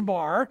Martini's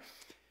bar,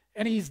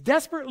 and he's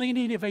desperately in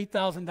need of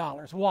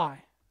 $8,000.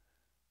 Why?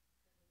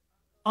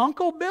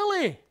 Uncle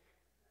Billy.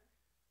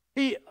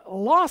 He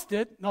lost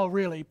it. No,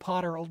 really,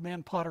 Potter, old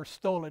man Potter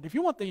stole it. If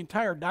you want the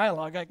entire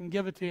dialogue, I can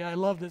give it to you. I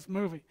love this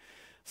movie.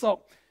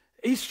 So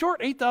he's short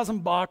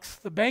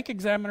 $8,000. The bank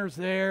examiner's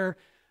there,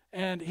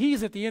 and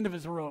he's at the end of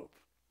his rope.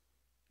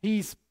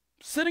 He's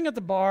sitting at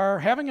the bar,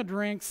 having a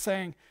drink,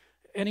 saying,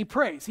 and he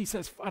prays. He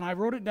says, and I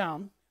wrote it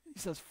down, he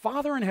says,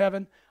 Father in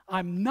heaven,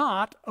 I'm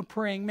not a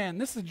praying man.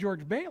 This is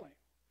George Bailey.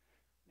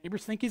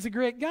 Neighbors think he's a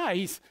great guy.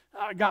 He's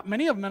got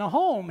many of them in a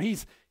home.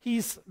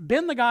 He's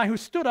been the guy who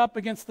stood up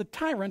against the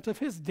tyrant of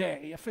his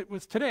day. If it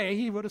was today,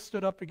 he would have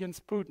stood up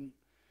against Putin.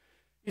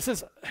 He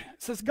says,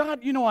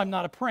 God, you know I'm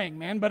not a praying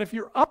man, but if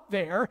you're up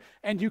there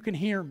and you can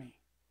hear me,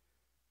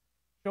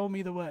 show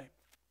me the way.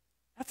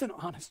 That's an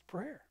honest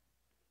prayer.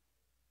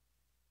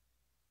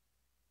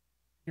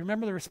 You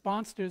remember the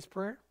response to his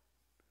prayer?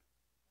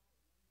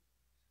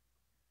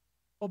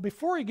 Well,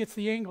 before he gets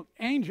the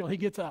angel, he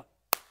gets up,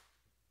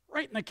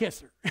 right in the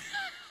kisser.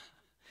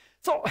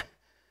 So,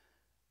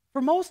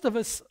 for most of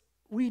us,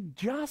 we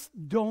just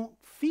don't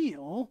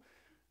feel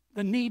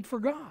the need for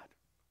God.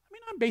 I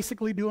mean, I'm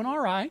basically doing all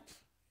right.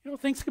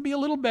 Things could be a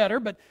little better,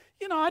 but,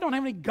 I don't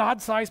have any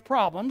God-sized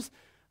problems.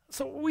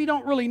 So we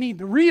don't really need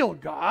the real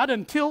God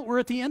until we're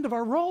at the end of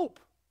our rope.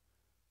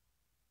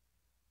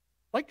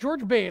 Like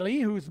George Bailey,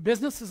 whose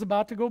business is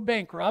about to go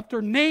bankrupt,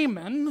 or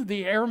Naaman,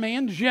 the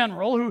Aramean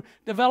general, who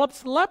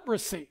develops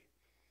leprosy.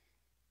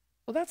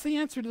 Well, that's the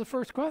answer to the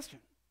first question.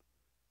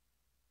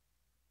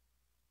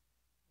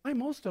 Why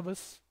most of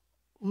us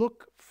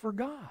look for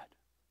God.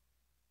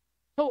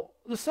 So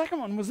the second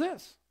one was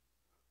this.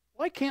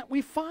 Why can't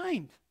we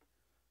find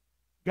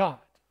God?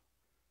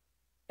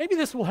 Maybe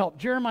this will help.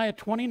 Jeremiah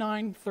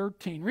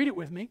 29:13. Read it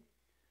with me.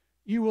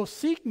 You will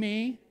seek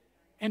me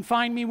and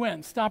find me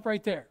when? Stop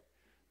right there.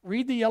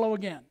 Read the yellow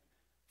again.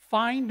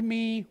 Find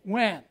me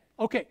when?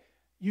 Okay,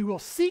 you will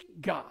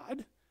seek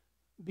God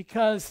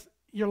because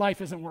your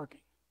life isn't working.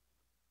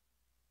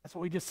 That's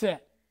what we just said.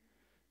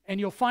 And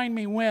you'll find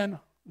me when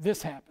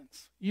this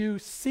happens. You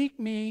seek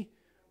me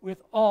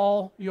with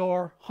all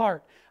your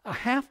heart. A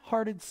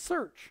half-hearted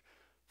search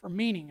for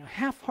meaning, a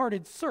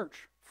half-hearted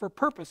search for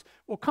purpose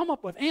will come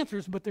up with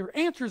answers, but they're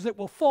answers that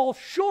will fall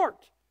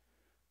short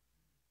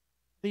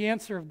the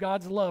answer of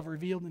God's love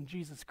revealed in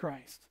Jesus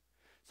Christ.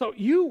 So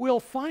you will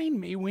find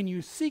me when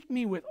you seek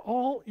me with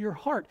all your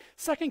heart.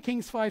 2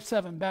 Kings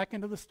 5:7, back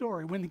into the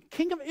story. When the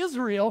king of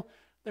Israel,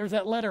 there's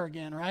that letter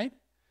again, right?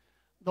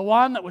 The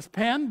one that was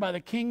penned by the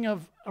king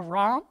of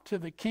Aram to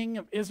the king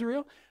of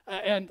Israel.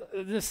 And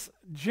this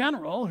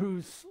general,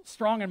 who's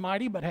strong and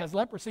mighty but has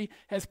leprosy,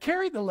 has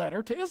carried the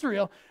letter to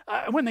Israel.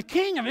 When the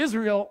king of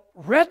Israel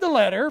read the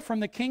letter from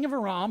the king of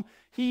Aram,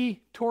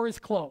 he tore his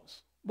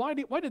clothes. Why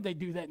did they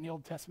do that in the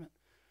Old Testament?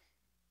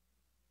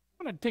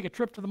 I'm going to take a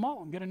trip to the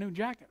mall and get a new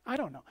jacket. I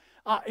don't know.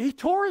 He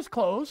tore his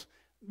clothes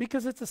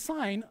because it's a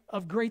sign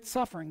of great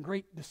suffering,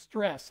 great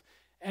distress.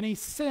 And he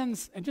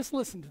sends, and just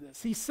listen to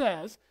this, he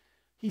says,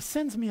 he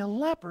sends me a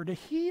leper to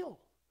heal.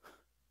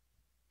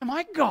 Am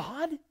I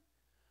God?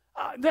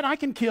 That I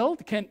can kill?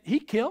 Can he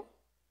kill?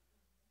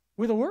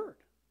 With a word.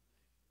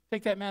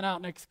 Take that man out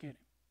and execute him.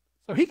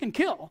 So he can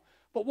kill,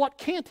 but what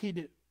can't he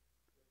do?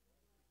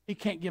 He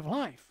can't give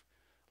life.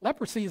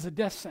 Leprosy is a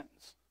death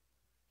sentence.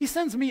 He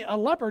sends me a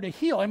leper to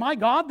heal. Am I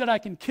God that I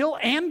can kill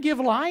and give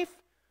life?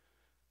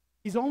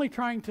 He's only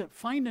trying to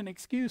find an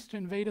excuse to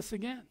invade us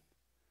again.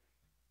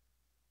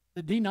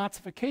 The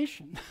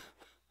denazification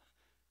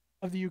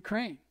of the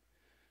Ukraine.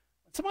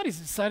 When somebody's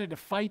decided to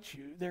fight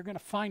you, they're going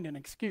to find an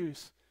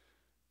excuse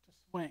to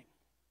swing.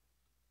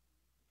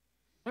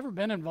 Ever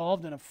been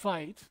involved in a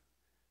fight?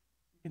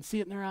 You can see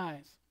it in their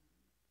eyes.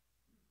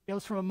 It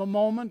goes from a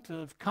moment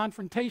of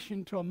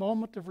confrontation to a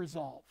moment of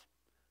resolve.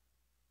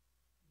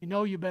 You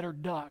know you better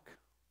duck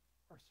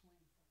or swing.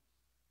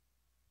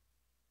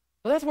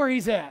 So that's where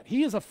he's at.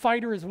 He is a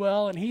fighter as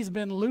well, and he's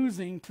been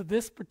losing to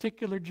this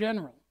particular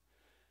general.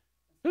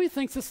 So he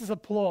thinks this is a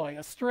ploy,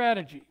 a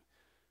strategy,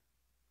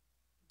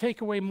 to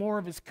take away more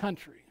of his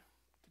country,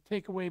 to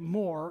take away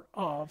more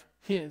of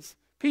his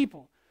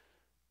people.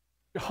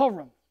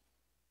 Jehoram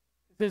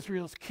is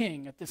Israel's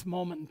king at this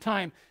moment in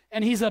time,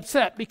 and he's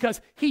upset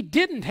because he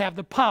didn't have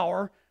the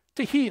power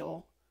to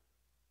heal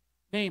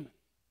Naaman.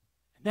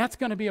 And that's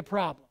going to be a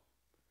problem.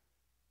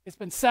 It's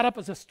been set up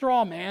as a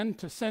straw man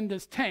to send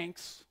his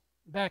tanks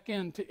back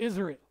into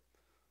Israel.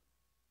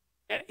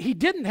 He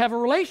didn't have a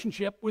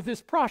relationship with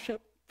this prophet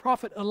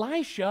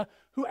Elisha,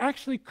 who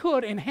actually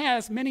could and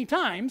has many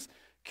times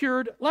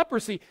cured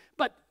leprosy.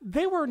 But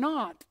they were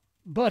not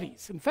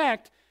buddies. In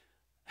fact,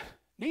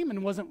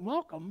 Naaman wasn't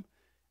welcome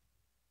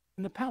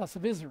in the palace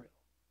of Israel.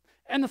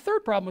 And the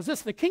third problem was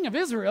this: the king of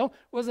Israel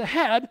was the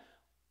head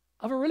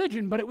of a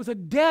religion, but it was a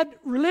dead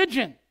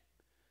religion.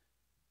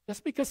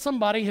 Just because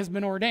somebody has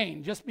been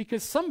ordained, just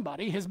because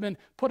somebody has been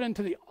put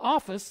into the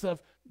office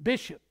of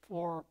bishop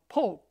or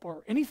pope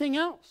or anything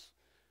else,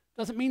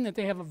 doesn't mean that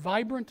they have a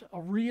vibrant,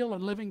 a real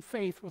and living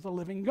faith with a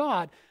living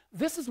God.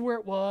 This is where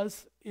it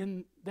was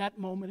in that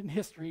moment in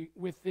history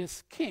with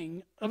this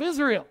king of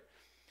Israel.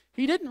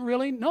 He didn't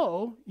really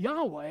know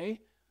Yahweh,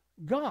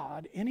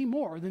 God, any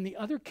more than the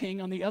other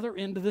king on the other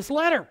end of this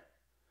letter.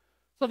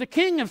 So the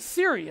king of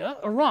Syria,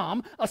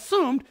 Aram,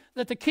 assumed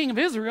that the king of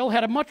Israel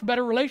had a much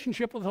better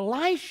relationship with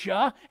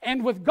Elisha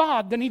and with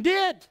God than he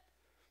did.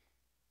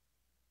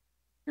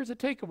 Here's a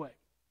takeaway.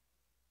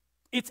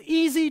 It's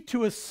easy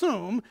to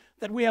assume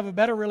that we have a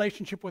better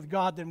relationship with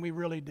God than we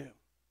really do.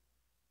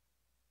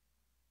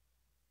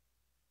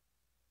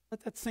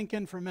 Let that sink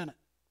in for a minute.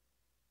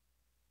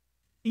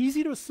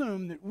 Easy to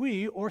assume that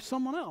we or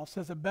someone else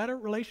has a better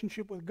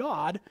relationship with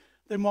God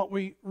than what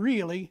we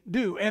really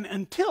do. And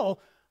until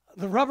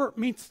the rubber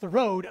meets the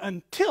road,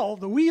 until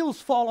the wheels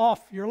fall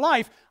off your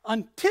life,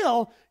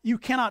 until you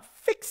cannot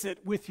fix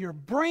it with your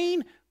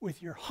brain,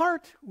 with your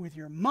heart, with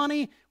your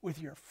money,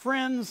 with your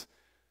friends,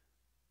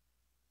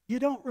 you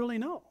don't really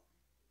know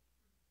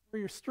where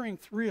your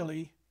strength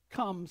really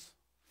comes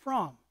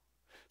from.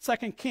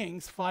 2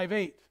 Kings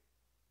 5:8.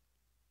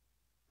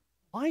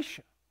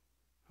 Elisha,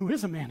 who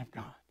is a man of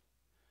God,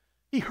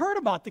 he heard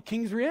about the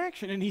king's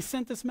reaction and he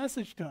sent this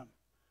message to him.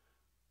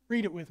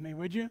 Read it with me,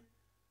 would you?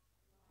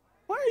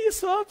 Why are you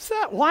so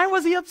upset? Why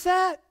was he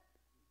upset?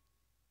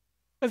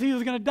 Because he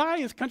was going to die,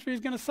 his country was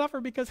going to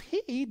suffer because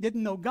he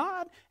didn't know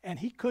God and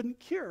he couldn't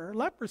cure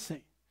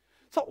leprosy.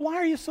 So why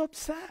are you so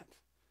upset?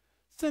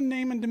 Send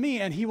Naaman to me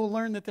and he will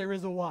learn that there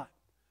is a what?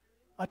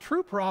 A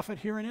true prophet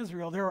here in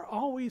Israel. There are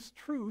always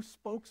true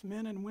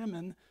spokesmen and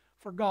women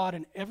for God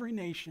in every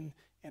nation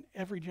and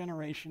every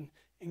generation,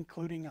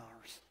 including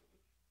ours.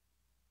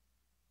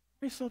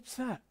 Why are you so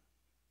upset?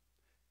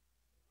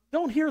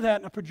 Don't hear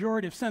that in a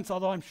pejorative sense,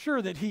 although I'm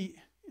sure that he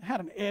had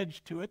an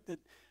edge to it that,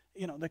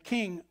 the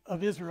king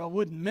of Israel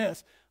wouldn't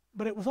miss.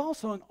 But it was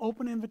also an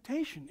open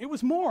invitation. It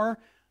was more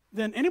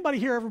than anybody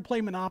here ever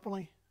play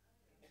Monopoly?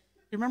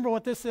 You remember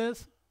what this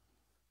is?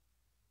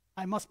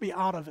 I must be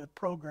out of the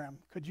program.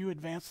 Could you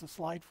advance the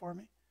slide for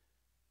me?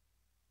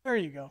 There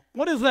you go.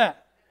 What is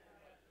that?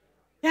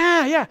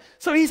 Yeah.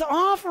 So he's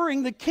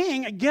offering the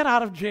king a get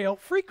out of jail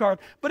free card,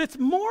 but it's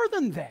more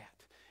than that.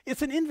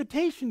 It's an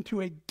invitation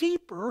to a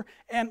deeper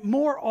and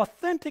more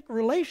authentic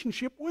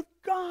relationship with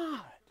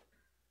God.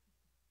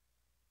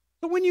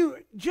 So when you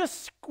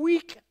just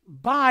squeak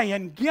by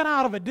and get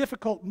out of a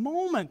difficult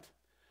moment,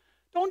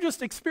 don't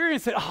just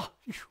experience it, oh,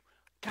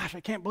 gosh,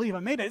 I can't believe I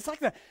made it. It's like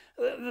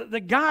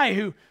the guy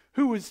who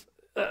was,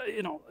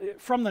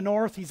 from the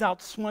north. He's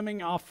out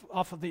swimming off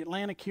of the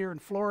Atlantic here in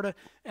Florida,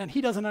 and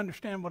he doesn't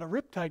understand what a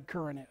riptide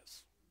current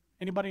is.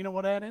 Anybody know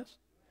what that is?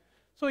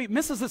 So he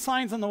misses the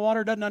signs on the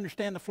water, doesn't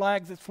understand the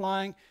flags that's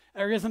flying.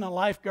 There isn't a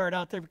lifeguard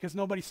out there because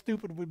nobody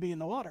stupid would be in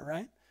the water,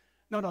 right?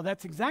 No,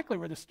 that's exactly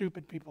where the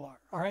stupid people are,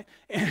 all right?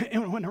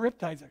 And when the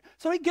riptides are.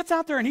 So he gets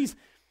out there and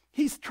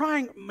he's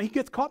trying, he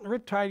gets caught in the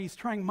riptide, he's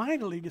trying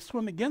mightily to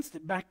swim against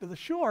it back to the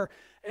shore.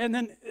 And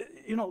then,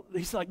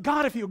 he's like,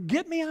 God, if you'll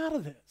get me out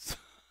of this,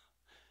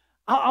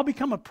 I'll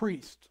become a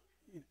priest.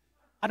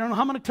 I don't know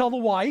how I'm going to tell the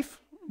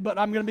wife, but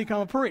I'm going to become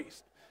a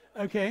priest,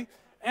 okay?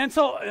 And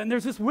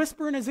there's this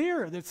whisper in his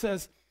ear that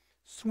says,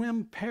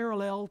 swim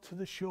parallel to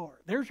the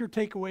shore. There's your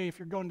takeaway if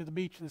you're going to the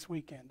beach this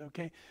weekend,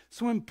 okay?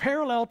 Swim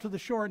parallel to the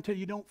shore until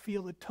you don't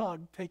feel the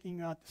tug taking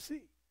you out to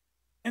sea.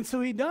 And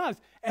so he does.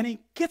 And he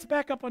gets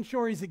back up on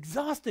shore. He's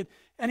exhausted.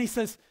 And he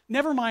says,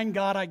 never mind,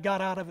 God, I got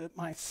out of it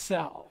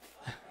myself.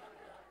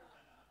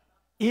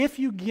 If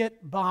you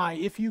get by,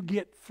 if you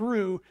get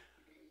through,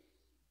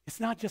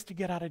 it's not just to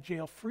get out of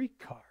jail free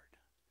card.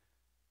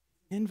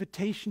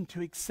 Invitation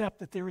to accept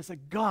that there is a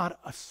God,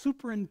 a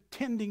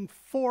superintending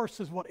force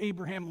is what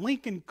Abraham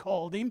Lincoln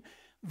called him,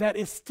 that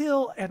is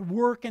still at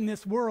work in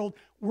this world,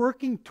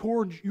 working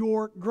towards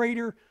your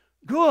greater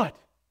good.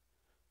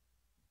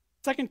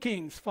 2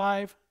 Kings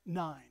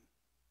 5:9.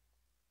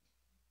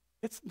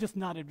 It's just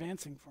not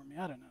advancing for me.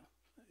 I don't know.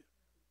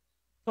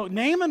 So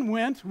Naaman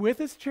went with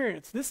his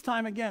chariots. This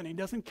time again, he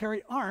doesn't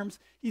carry arms.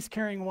 He's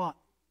carrying what?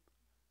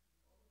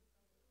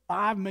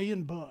 $5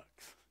 million.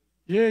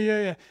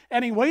 Yeah.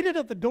 And he waited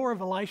at the door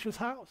of Elisha's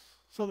house.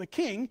 So the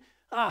king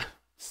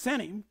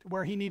sent him to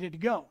where he needed to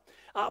go.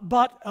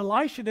 But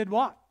Elisha did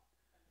what?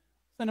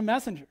 Sent a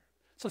messenger.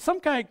 So some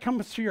guy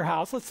comes to your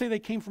house. Let's say they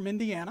came from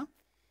Indiana.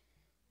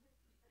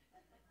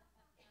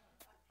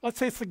 Let's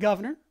say it's the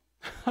governor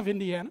of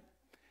Indiana.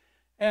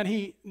 And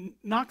he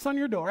knocks on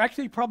your door.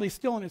 Actually, probably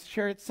still in his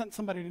chariot, sent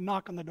somebody to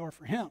knock on the door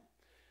for him.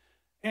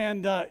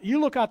 And you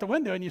look out the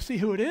window and you see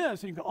who it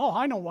is. And you go, oh,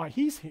 I know why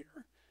he's here.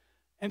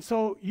 And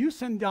so you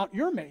send out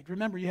your maid.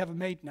 Remember, you have a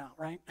maid now,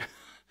 right?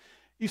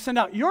 You send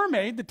out your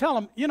maid to tell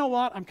him, you know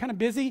what, I'm kind of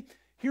busy.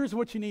 Here's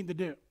what you need to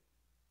do.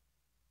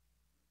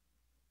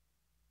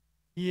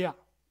 Yeah,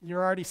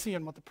 you're already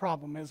seeing what the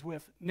problem is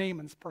with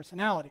Naaman's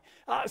personality.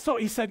 So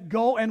he said,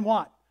 go and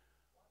what?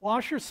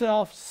 Wash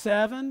yourself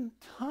 7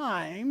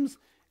 times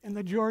in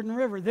the Jordan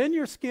River. Then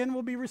your skin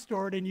will be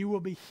restored and you will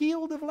be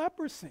healed of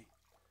leprosy.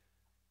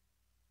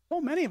 So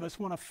many of us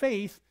want a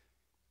faith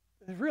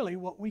that is really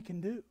what we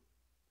can do.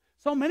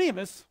 So many of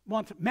us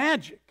want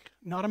magic,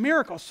 not a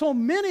miracle. So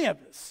many of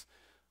us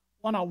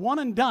want a one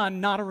and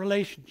done, not a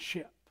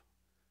relationship.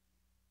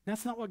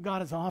 That's not what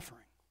God is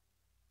offering.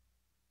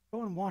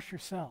 Go and wash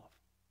yourself.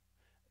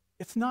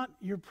 It's not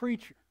your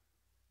preacher.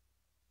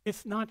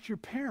 It's not your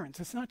parents.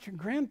 It's not your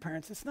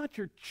grandparents. It's not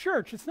your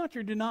church. It's not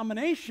your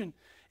denomination.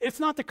 It's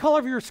not the color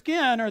of your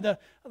skin or the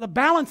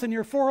balance in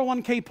your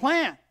 401k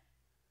plan.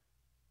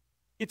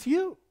 It's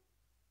you.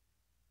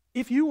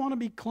 If you want to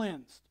be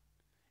cleansed,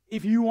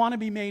 if you want to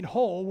be made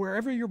whole,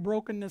 wherever your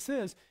brokenness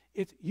is,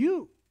 it's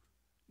you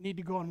need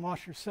to go and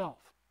wash yourself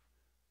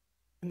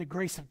in the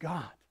grace of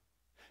God.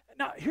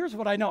 Now, here's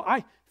what I know.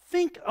 I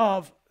think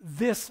of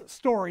this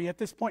story at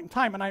this point in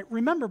time, and I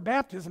remember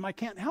baptism. I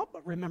can't help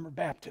but remember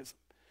baptism.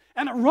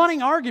 And a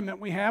running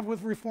argument we have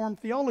with Reformed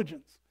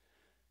theologians.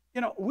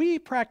 You know, we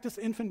practice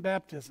infant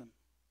baptism.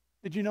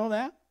 Did you know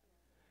that?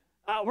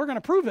 We're going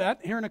to prove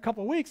that here in a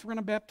couple of weeks. We're going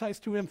to baptize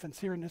 2 infants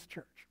here in this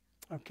church.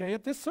 Okay,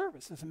 at this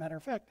service, as a matter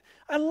of fact.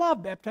 I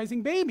love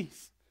baptizing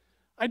babies.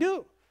 I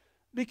do.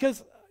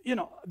 Because, you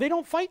know, they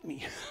don't fight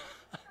me.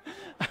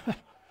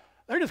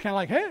 They're just kind of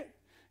like, hey.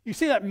 You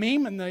see that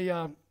meme in the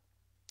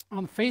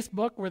on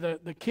Facebook where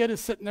the kid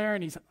is sitting there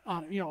and he's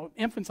on,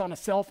 infant's on a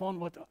cell phone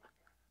with a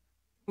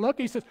look.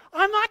 He says,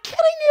 I'm not kidding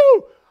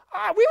you.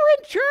 We were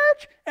in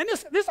church and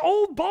this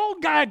old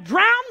bald guy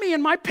drowned me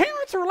and my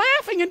parents are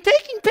laughing and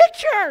taking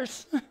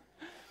pictures.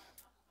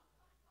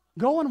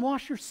 Go and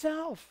wash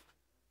yourself.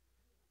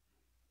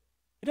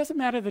 It doesn't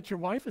matter that your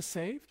wife is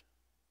saved.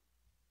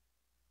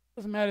 It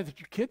doesn't matter that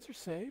your kids are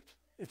saved.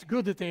 It's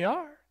good that they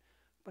are,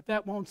 but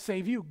that won't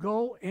save you.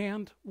 Go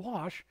and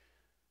wash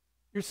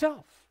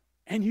yourself,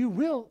 and you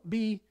will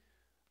be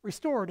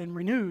restored and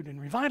renewed and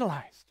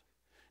revitalized.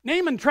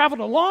 Naaman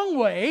traveled a long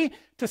way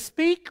to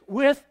speak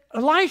with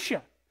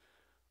Elisha,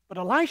 but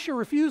Elisha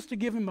refused to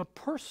give him a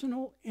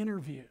personal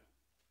interview.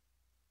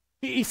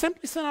 He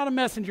simply sent out a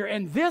messenger,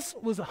 and this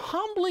was a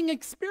humbling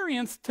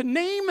experience to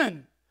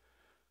Naaman,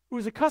 who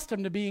was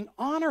accustomed to being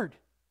honored.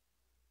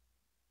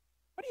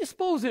 What do you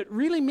suppose it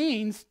really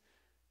means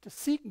to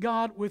seek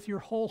God with your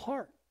whole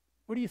heart?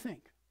 What do you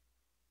think?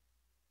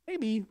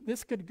 Maybe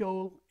this could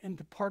go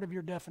into part of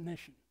your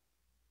definition.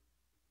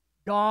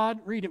 God,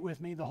 read it with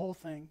me, the whole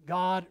thing.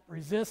 God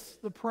resists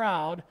the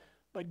proud,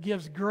 but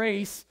gives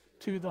grace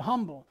to the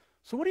humble.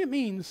 So what do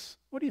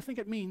you think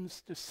it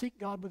means to seek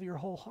God with your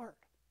whole heart?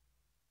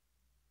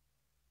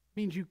 It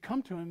means you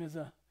come to Him as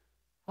a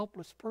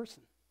helpless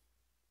person.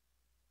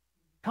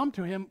 Come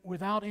to Him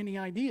without any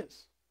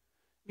ideas.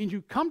 It means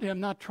you come to Him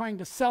not trying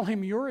to sell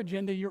Him your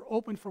agenda. You're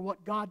open for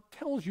what God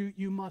tells you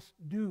you must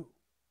do.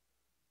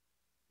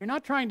 You're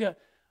not trying to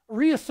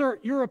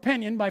reassert your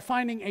opinion by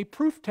finding a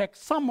proof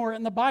text somewhere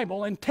in the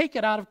Bible and take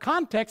it out of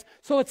context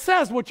so it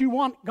says what you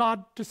want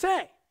God to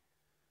say.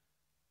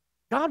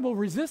 God will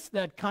resist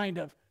that kind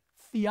of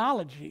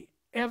theology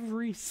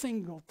every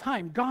single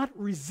time. God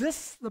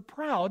resists the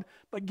proud,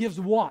 but gives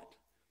what?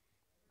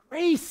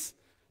 Grace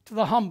to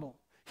the humble.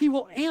 He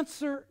will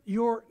answer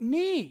your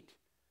need.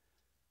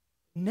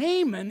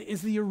 Naaman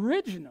is the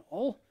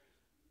original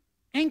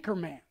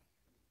anchorman.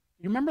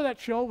 You remember that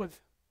show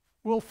with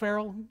Will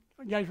Ferrell?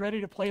 You guys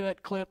ready to play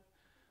that clip?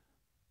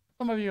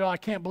 Some of you, I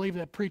can't believe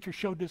that preacher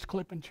showed this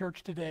clip in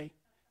church today.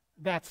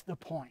 That's the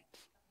point.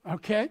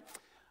 Okay?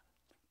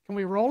 Can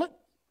we roll it?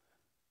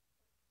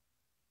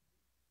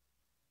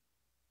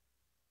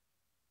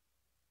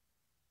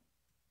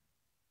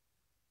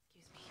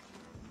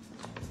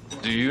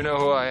 Do you know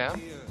who I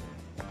am?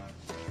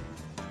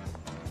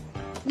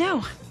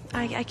 No,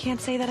 I can't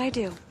say that I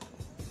do.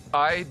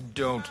 I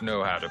don't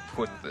know how to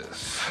put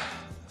this,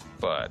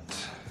 but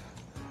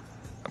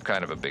I'm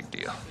kind of a big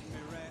deal.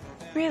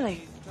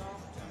 Really?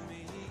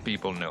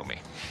 People know me.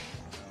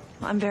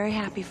 Well, I'm very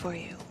happy for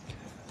you.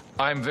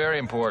 I'm very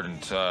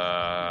important.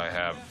 I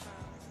have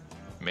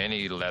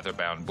many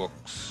leather-bound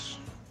books,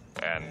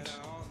 and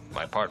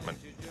my apartment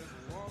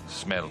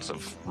smells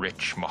of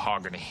rich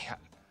mahogany.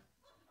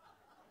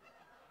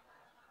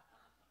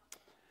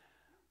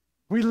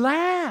 We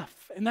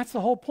laugh, and that's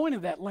the whole point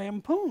of that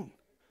lampoon.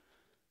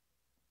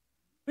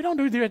 We don't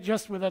do that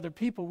just with other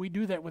people. We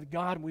do that with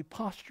God, and we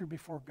posture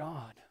before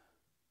God.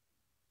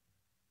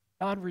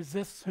 God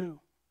resists who?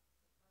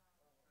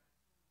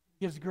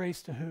 Gives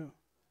grace to who?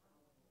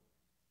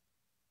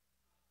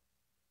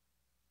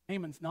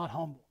 Naaman's not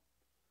humble.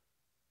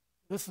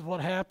 This is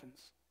what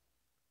happens.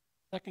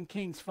 2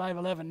 Kings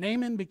 5:11.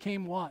 Naaman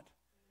became what?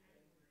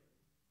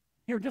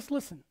 Here, just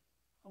listen.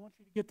 I want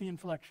you to get the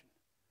inflection.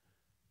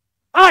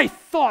 I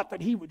thought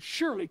that he would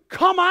surely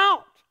come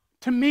out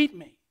to meet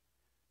me.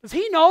 Does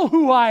he know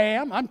who I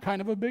am? I'm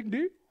kind of a big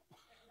deal.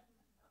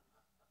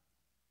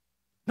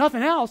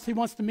 Nothing else, he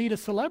wants to meet a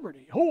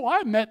celebrity. Oh,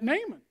 I met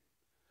Naaman.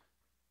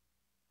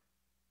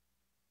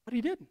 But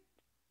he didn't.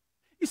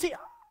 You see,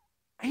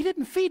 he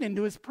didn't feed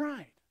into his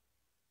pride.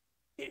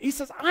 He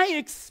says, I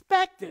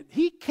expected.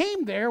 He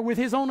came there with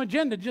his own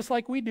agenda, just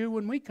like we do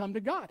when we come to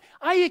God.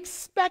 I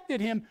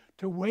expected him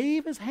to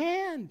wave his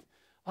hand.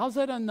 How's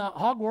that on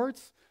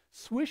Hogwarts?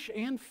 Swish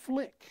and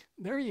flick.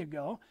 There you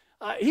go.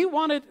 He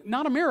wanted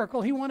not a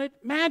miracle, he wanted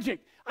magic.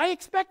 I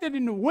expected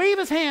him to wave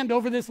his hand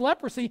over this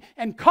leprosy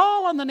and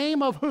call on the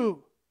name of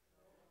who?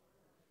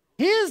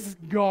 His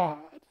God.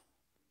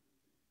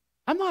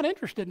 I'm not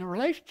interested in a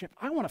relationship.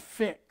 I want a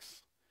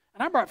fix.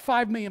 And I brought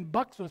 $5 million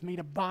with me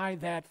to buy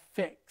that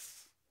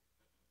fix.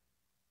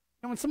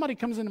 And when somebody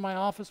comes into my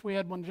office, we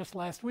had one just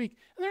last week,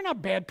 and they're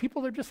not bad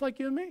people, they're just like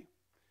you and me.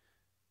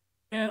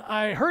 And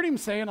I heard him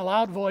say in a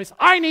loud voice,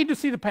 I need to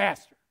see the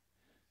pastor.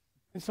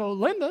 And so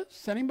Linda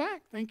sent him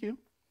back. Thank you.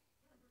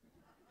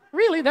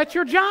 Really, that's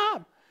your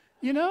job,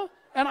 you know?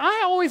 And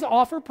I always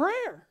offer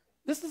prayer.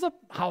 This is a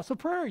house of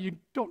prayer. You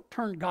don't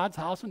turn God's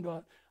house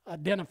into a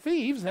den of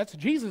thieves. That's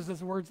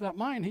Jesus' words, not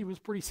mine. He was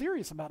pretty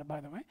serious about it,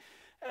 by the way.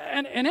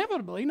 And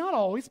inevitably, not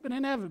always, but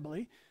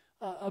inevitably,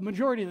 a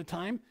majority of the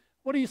time,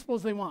 what do you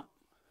suppose they want?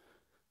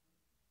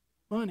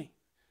 Money.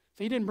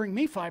 So he didn't bring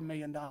me $5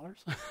 million.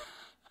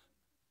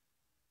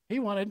 He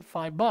wanted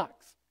 $5.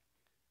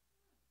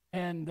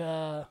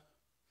 And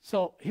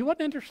so he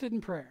wasn't interested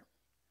in prayer.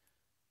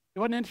 He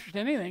wasn't interested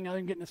in anything other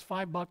than getting his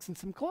 $5 and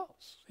some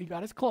clothes. He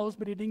got his clothes,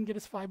 but he didn't get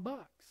his $5.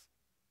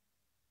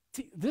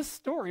 See, this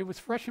story was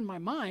fresh in my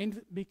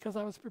mind because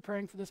I was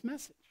preparing for this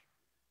message.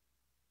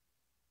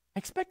 I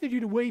expected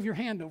you to wave your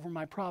hand over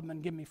my problem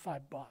and give me $5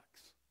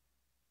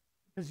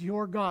 because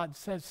your God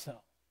says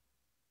so.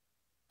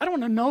 I don't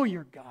want to know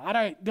your God.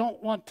 I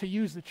don't want to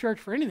use the church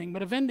for anything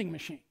but a vending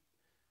machine.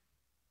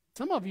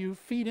 Some of you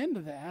feed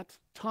into that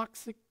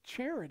toxic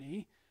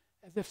charity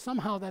as if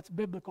somehow that's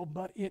biblical,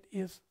 but it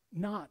is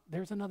not.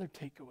 There's another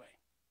takeaway.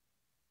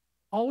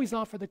 Always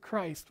offer the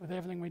Christ with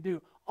everything we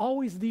do.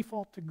 Always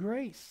default to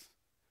grace.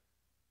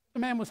 If the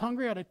man was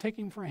hungry, I'd have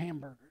taken him for a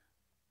hamburger.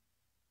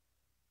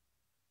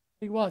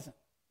 He wasn't.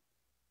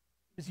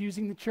 He was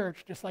using the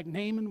church just like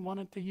Naaman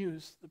wanted to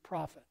use the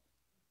prophet.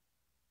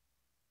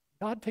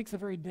 God takes a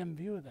very dim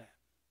view of that.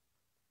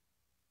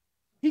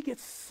 He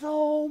gets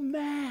so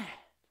mad.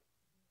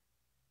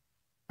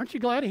 Aren't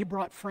you glad he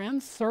brought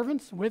friends,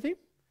 servants with him?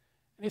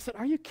 And he said,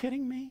 are you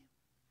kidding me?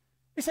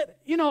 He said,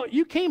 you know,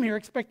 you came here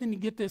expecting to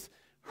get this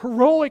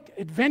heroic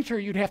adventure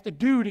you'd have to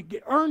do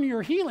to earn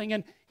your healing.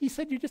 And he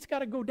said, you just got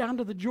to go down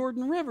to the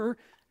Jordan River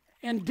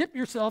and dip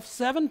yourself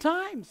 7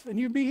 times and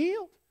you'd be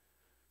healed.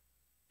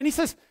 And he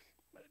says,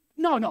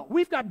 no,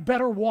 we've got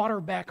better water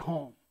back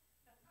home.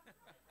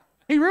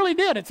 He really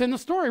did. It's in the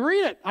story.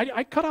 Read it.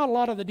 I cut out a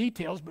lot of the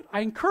details, but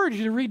I encourage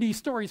you to read these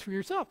stories for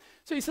yourself.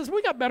 So he says,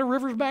 we got better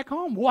rivers back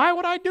home. Why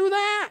would I do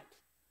that?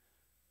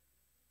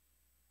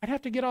 I'd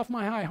have to get off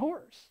my high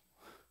horse.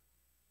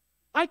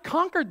 I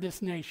conquered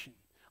this nation.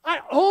 I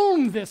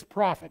own this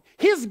prophet.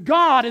 His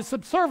God is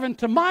subservient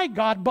to my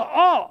God,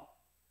 Baal.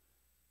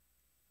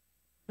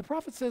 The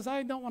prophet says,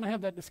 I don't want to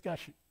have that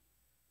discussion.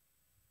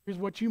 Here's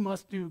what you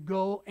must do.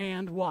 Go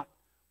and what?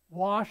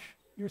 Wash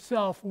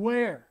yourself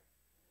where?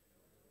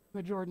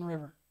 The Jordan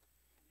River.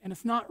 And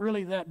it's not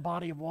really that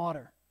body of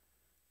water.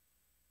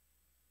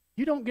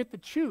 You don't get to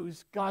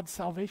choose God's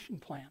salvation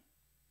plan.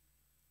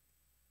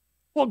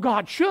 Well,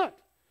 God should.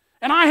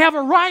 And I have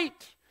a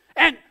right.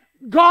 And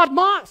God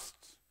must.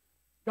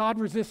 God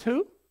resists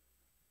who?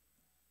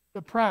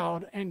 The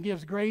proud, and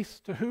gives grace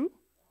to who?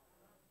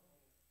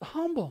 The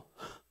humble.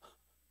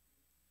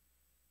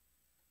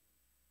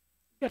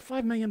 You got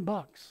 $5 million.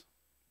 And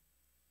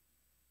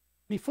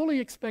he fully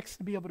expects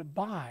to be able to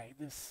buy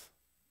this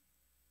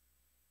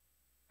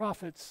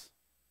prophet's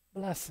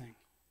blessing.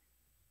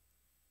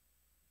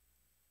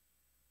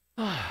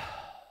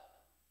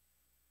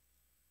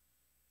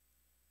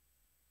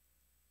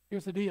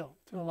 Here's the deal,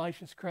 to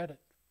Elisha's credit.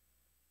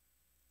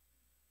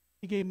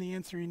 He gave him the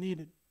answer he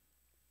needed.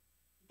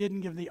 He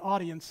didn't give the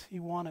audience he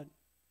wanted.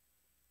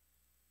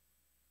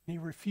 And he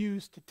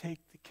refused to take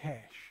the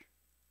cash.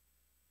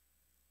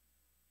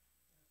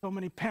 So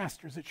many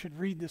pastors that should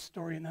read this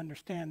story and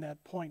understand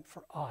that point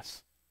for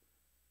us.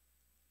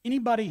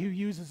 Anybody who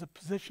uses a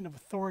position of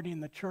authority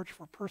in the church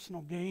for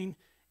personal gain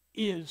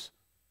is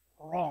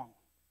wrong.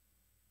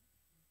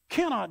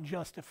 Cannot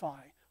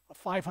justify a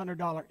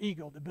 $500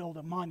 eagle to build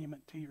a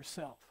monument to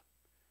yourself.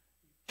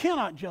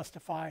 Cannot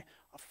justify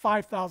a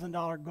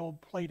 $5,000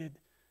 gold-plated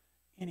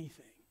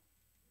anything.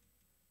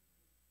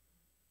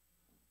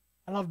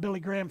 I love Billy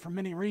Graham for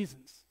many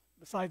reasons,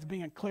 besides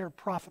being a clear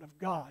prophet of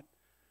God.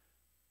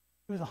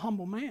 He was a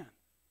humble man.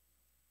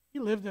 He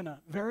lived in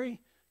a very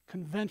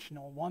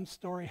conventional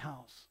one-story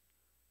house.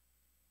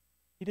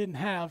 He didn't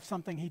have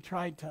something he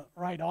tried to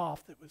write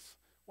off that was,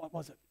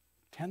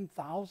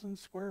 10,000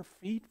 square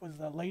feet was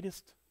the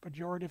latest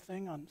pejorative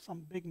thing on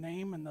some big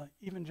name in the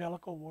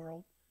evangelical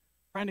world,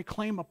 trying to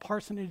claim a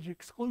parsonage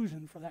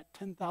exclusion for that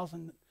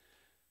 10,000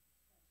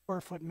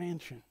 square foot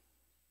mansion.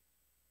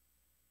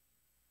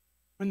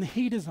 When the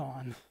heat is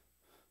on,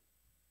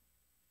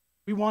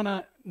 we want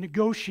to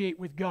negotiate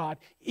with God.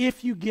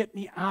 If you get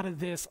me out of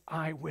this,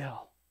 I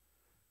will.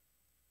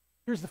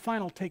 Here's the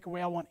final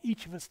takeaway I want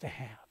each of us to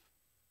have.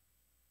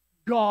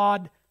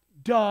 God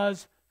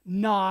does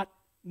not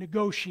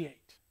negotiate.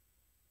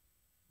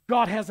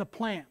 God has a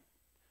plan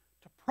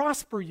to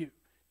prosper you,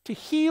 to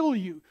heal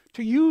you,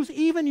 to use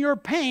even your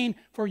pain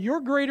for your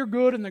greater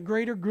good and the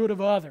greater good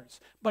of others.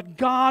 But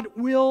God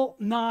will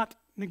not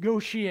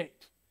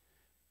negotiate.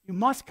 You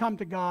must come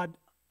to God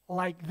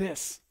like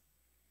this.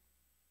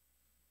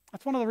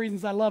 That's one of the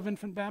reasons I love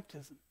infant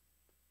baptism.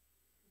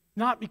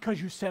 Not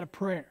because you said a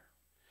prayer.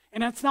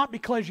 And that's not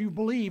because you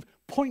believe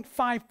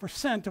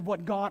 0.5% of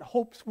what God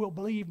hopes we'll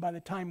believe by the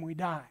time we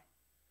die.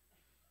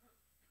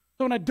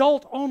 So an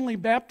adult-only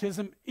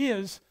baptism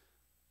is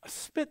a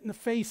spit in the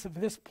face of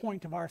this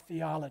point of our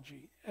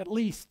theology, at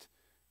least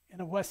in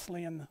a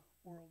Wesleyan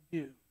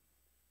worldview.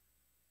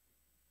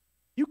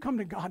 You come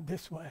to God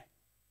this way.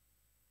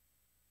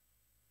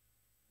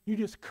 You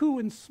just coo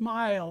and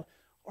smile,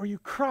 or you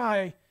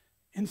cry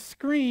and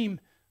scream,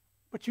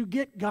 but you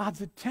get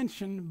God's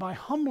attention by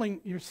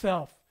humbling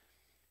yourself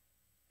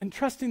and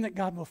trusting that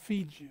God will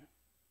feed you,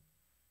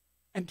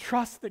 and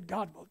trust that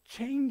God will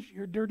change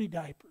your dirty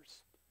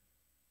diapers.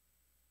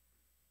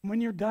 When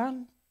you're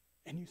done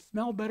and you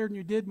smell better than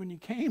you did when you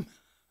came,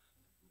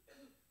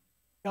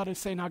 God is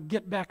saying, now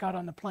get back out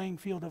on the playing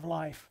field of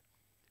life,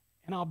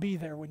 and I'll be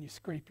there when you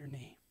scrape your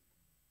knee.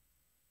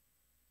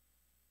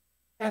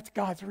 That's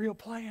God's real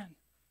plan.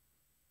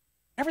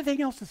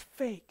 Everything else is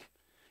fake.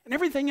 And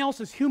everything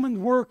else is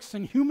human works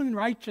and human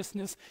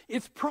righteousness.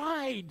 It's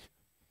pride.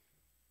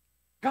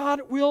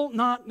 God will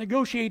not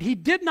negotiate. He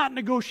did not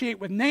negotiate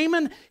with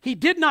Naaman. He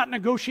did not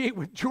negotiate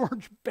with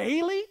George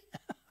Bailey.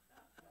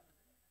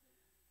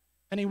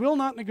 And he will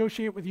not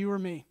negotiate with you or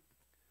me.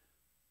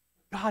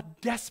 God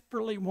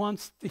desperately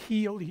wants to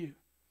heal you.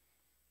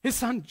 His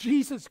son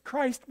Jesus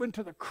Christ went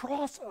to the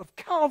cross of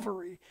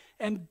Calvary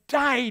and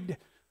died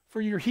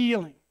for your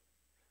healing.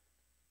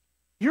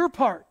 Your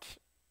part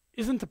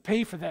isn't to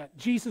pay for that.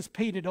 Jesus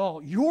paid it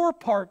all. Your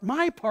part,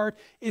 my part,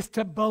 is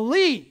to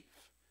believe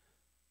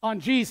on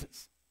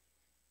Jesus.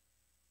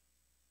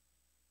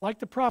 Like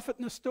the prophet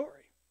in the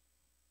story.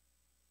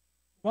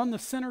 One the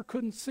sinner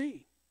couldn't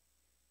see.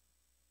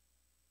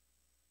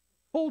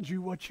 Told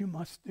you what you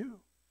must do.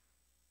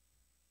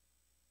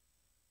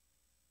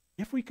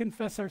 If we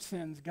confess our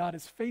sins, God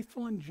is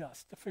faithful and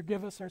just to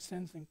forgive us our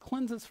sins and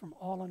cleanse us from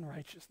all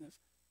unrighteousness.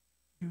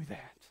 Do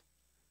that.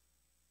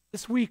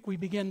 This week we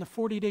begin the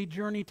 40-day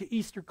journey to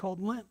Easter called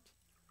Lent.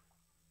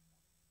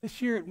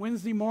 This year at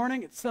Wednesday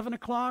morning at 7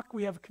 o'clock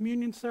we have a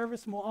communion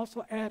service, and we'll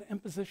also add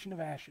imposition of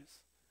ashes.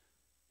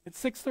 At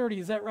 6:30,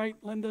 is that right,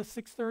 Linda?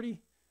 6:30,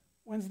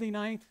 Wednesday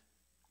night?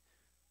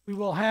 We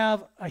will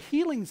have a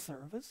healing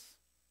service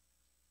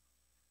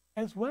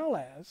as well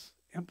as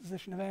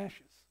imposition of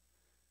ashes.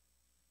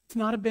 It's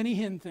not a Benny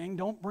Hinn thing.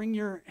 Don't bring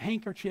your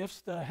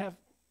handkerchiefs to have,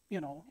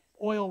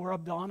 oil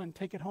rubbed on and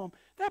take it home.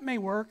 That may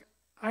work.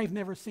 I've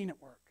never seen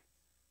it work.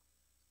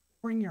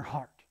 Bring your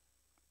heart.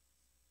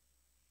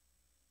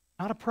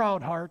 Not a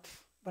proud heart,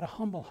 but a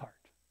humble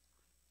heart.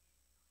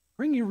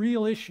 Bring your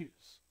real issues.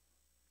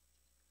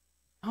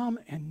 Come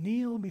and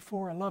kneel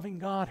before a loving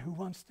God who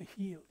wants to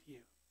heal you.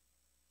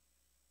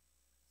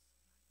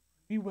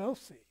 We will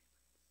see.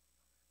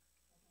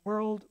 The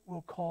world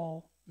will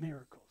call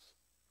miracles.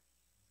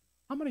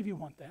 How many of you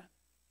want that?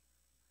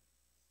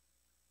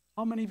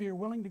 How many of you are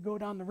willing to go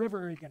down the river,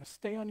 or are you going to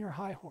stay on your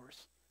high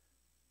horse?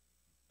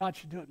 God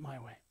should do it my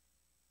way.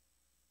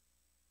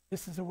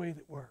 This is a way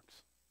that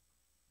works.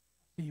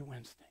 See you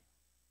Wednesday.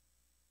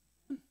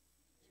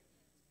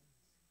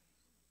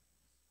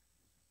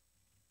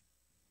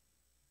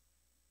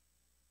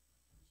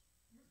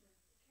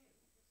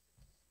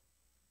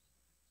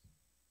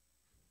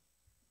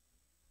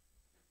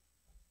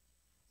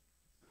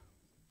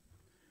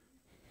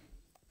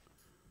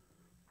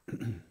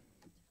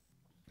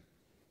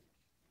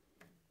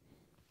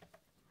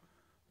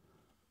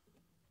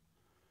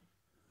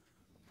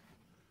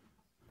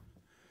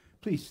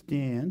 Please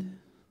stand.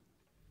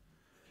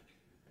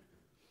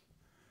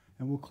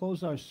 And we'll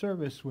close our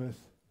service with,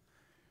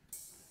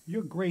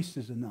 your grace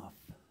is enough.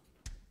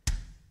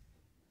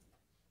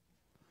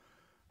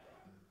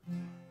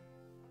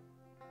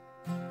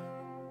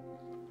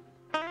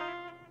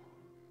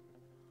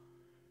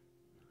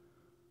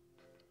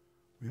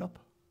 We up?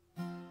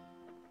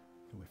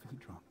 Wait for the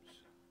drums.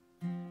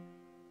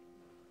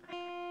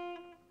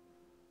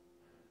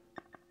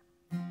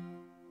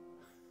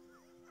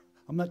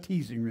 I'm not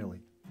teasing, really.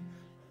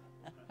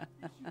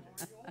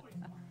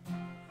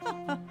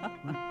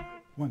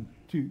 One,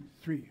 two,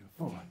 three,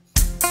 four.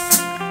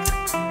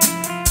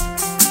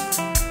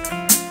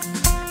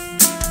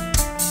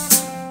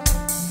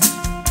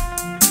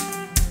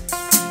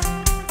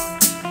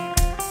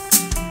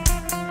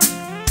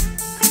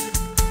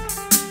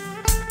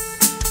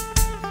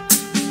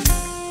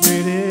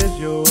 Great is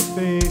your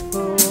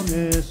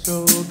faithfulness,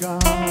 O God.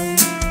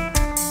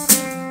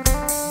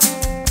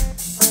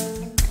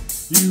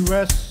 You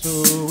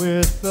wrestle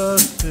with the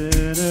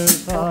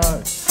sinner's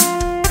heart.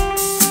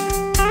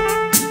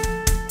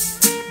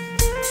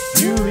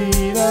 You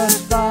lead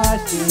us by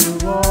still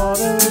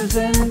waters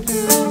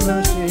into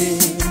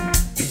mercy,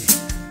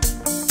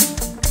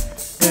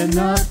 and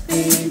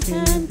nothing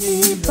can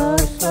keep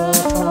us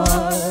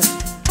apart.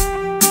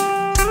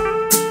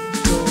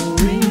 So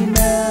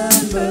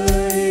remember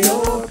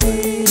your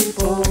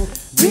people,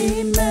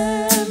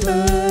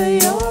 remember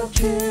your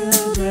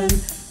children,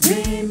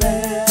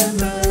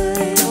 remember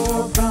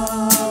your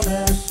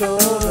promise, O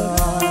Lord.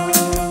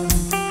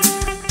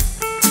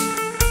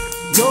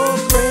 Your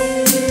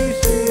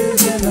grace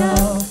is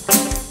enough.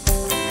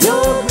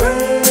 Your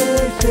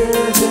grace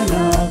is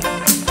enough.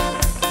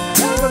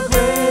 Your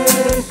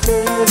grace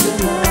is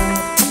enough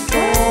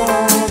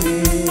for me.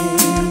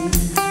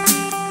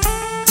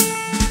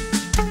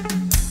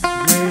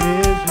 Great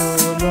is your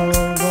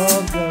love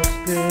of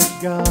justice,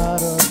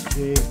 God of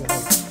Jacob.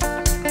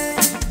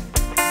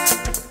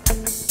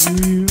 You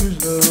use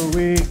the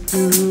weak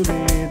to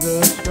lead the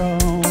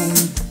strong.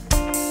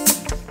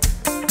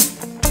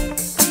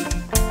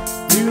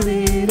 You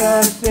lead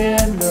us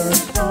in the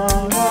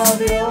song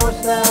of your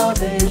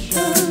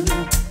salvation.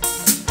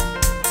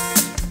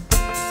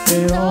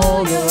 Let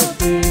all the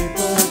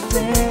people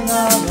sing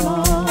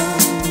along.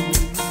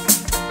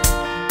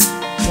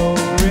 So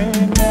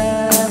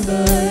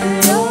remember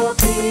your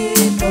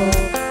people,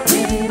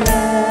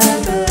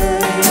 remember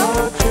your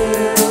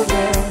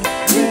children,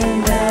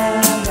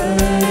 remember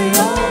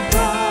your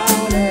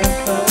promise,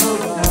 O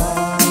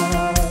God.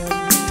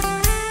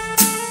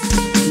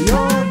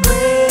 Your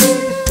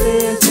grace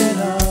is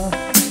enough.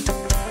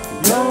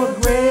 Your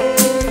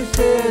grace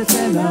is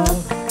enough.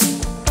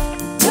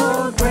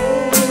 Your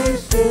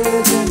grace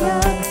is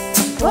enough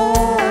for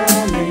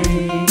me.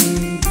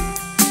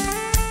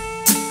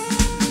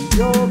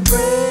 Your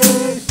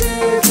grace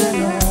is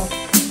enough.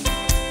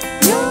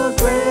 Your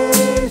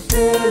grace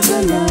is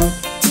enough.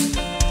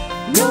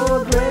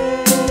 Your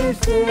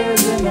grace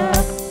is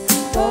enough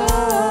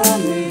for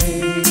me.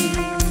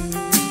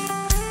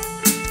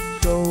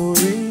 So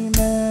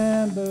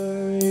remember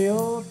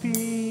your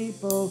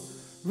people,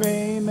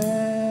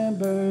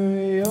 remember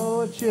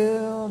your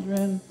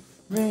children,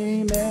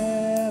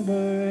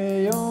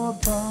 remember your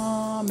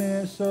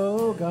promise,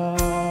 O God.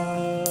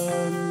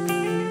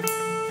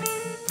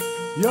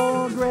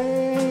 Your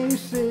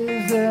grace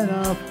is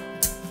enough.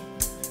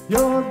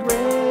 Your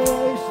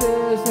grace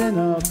is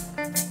enough.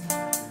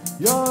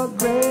 Your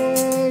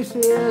grace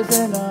is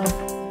enough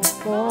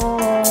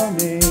for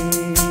me.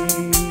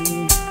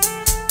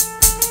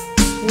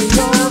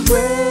 Your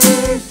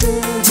grace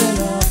is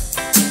enough.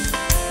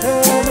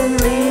 Heaven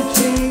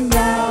reaching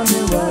down to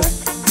us.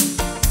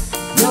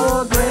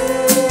 Your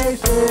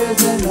grace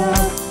is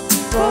enough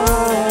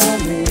for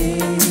me.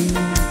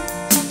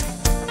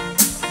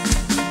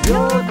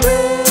 Your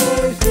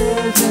grace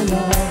is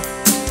enough.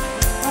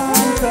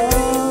 I'm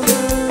covered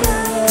in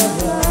love.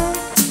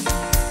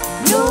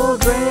 Your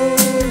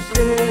grace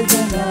is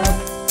enough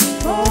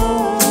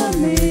for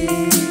me.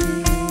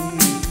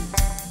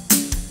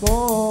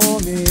 For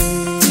me.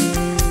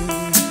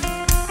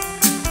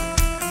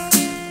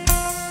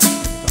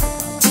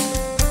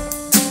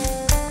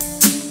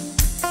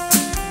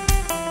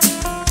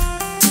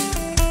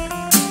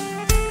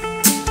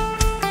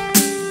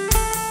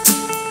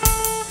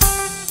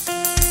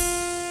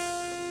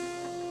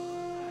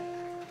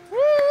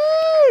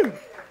 Woo!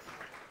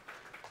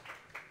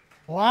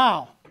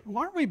 Wow.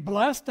 Aren't we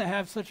blessed to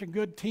have such a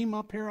good team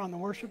up here on the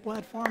worship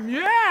platform?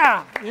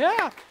 Yeah,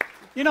 yeah.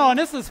 You know, and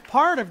this is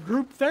part of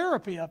group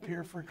therapy up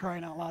here, for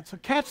crying out loud. So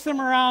catch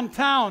them around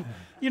town.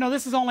 You know,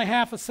 this is only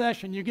half a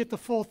session. You get the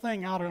full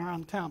thing out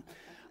around town.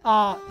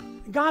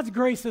 God's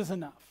grace is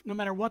enough. No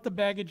matter what the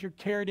baggage you're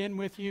carried in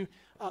with you,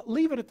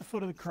 leave it at the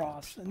foot of the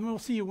cross. And we'll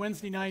see you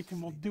Wednesday night,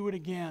 and we'll do it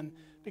again.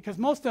 Because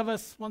most of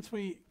us, once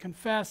we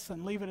confess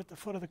and leave it at the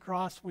foot of the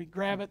cross, we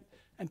grab it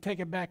and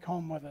take it back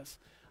home with us.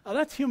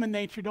 That's human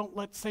nature. Don't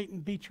let Satan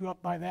beat you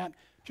up by that.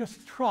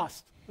 Just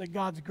trust that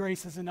God's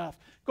grace is enough.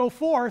 Go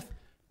forth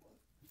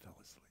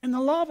in the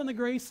love and the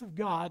grace of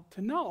God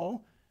to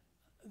know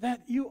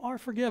that you are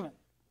forgiven.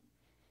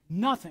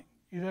 Nothing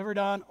you've ever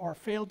done or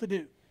failed to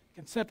do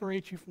can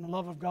separate you from the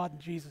love of God in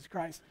Jesus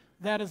Christ.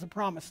 That is a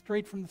promise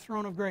straight from the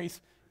throne of grace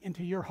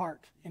into your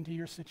heart, into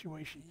your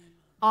situation.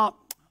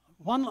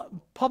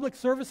 One public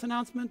service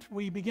announcement.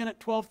 We begin at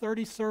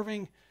 12:30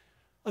 serving,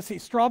 let's see,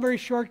 strawberry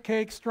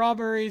shortcake,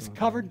 strawberries,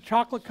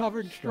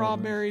 chocolate-covered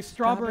strawberries,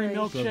 strawberry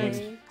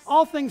milkshakes,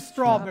 all things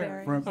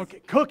strawberry. Okay,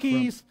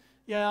 cookies,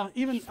 Yeah,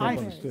 even Strawberry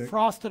I on a stick.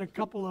 frosted a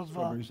couple of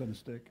Strawberries on a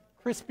stick.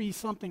 crispy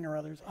something or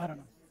others. I don't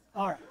know.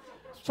 All right.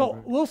 So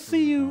Strawberry. we'll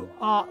see you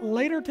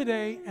later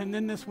today and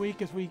then this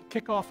week as we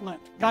kick off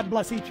Lent. God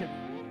bless each of you.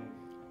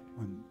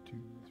 1, 2,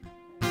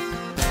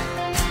 3.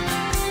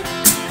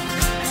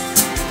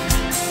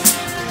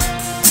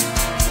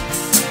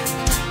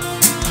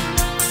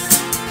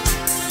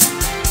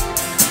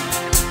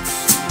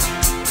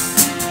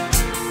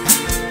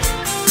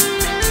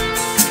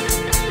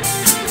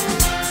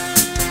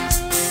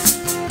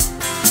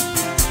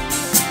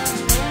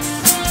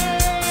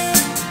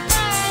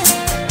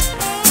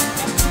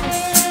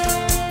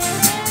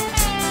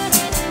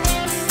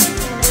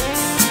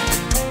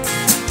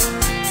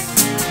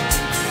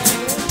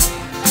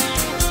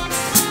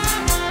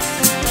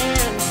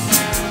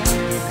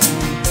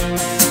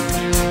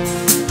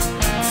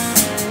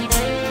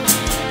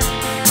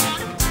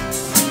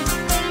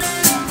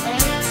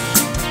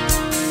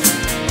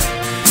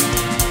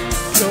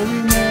 So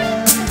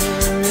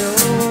remember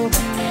your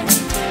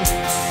people,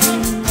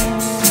 remember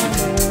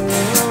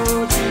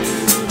your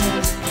dreams,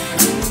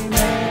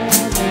 remember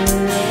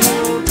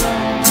your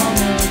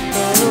promise,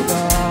 oh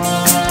God.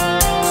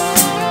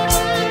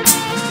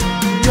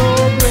 Your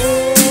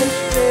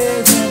grace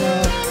is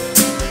enough,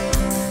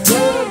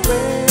 your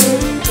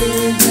grace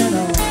is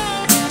enough,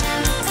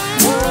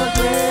 your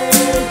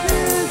grace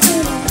is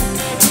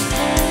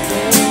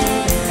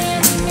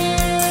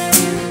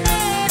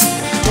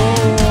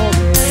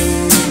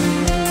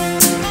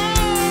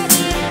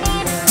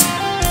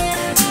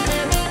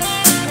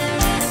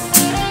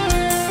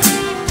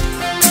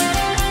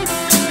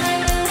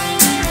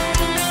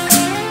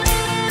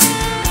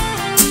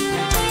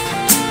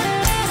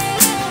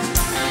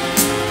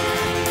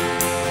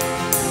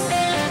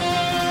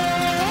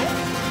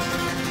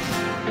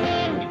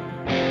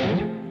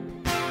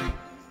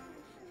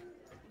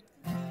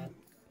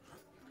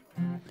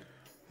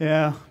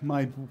Yeah,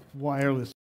 my wireless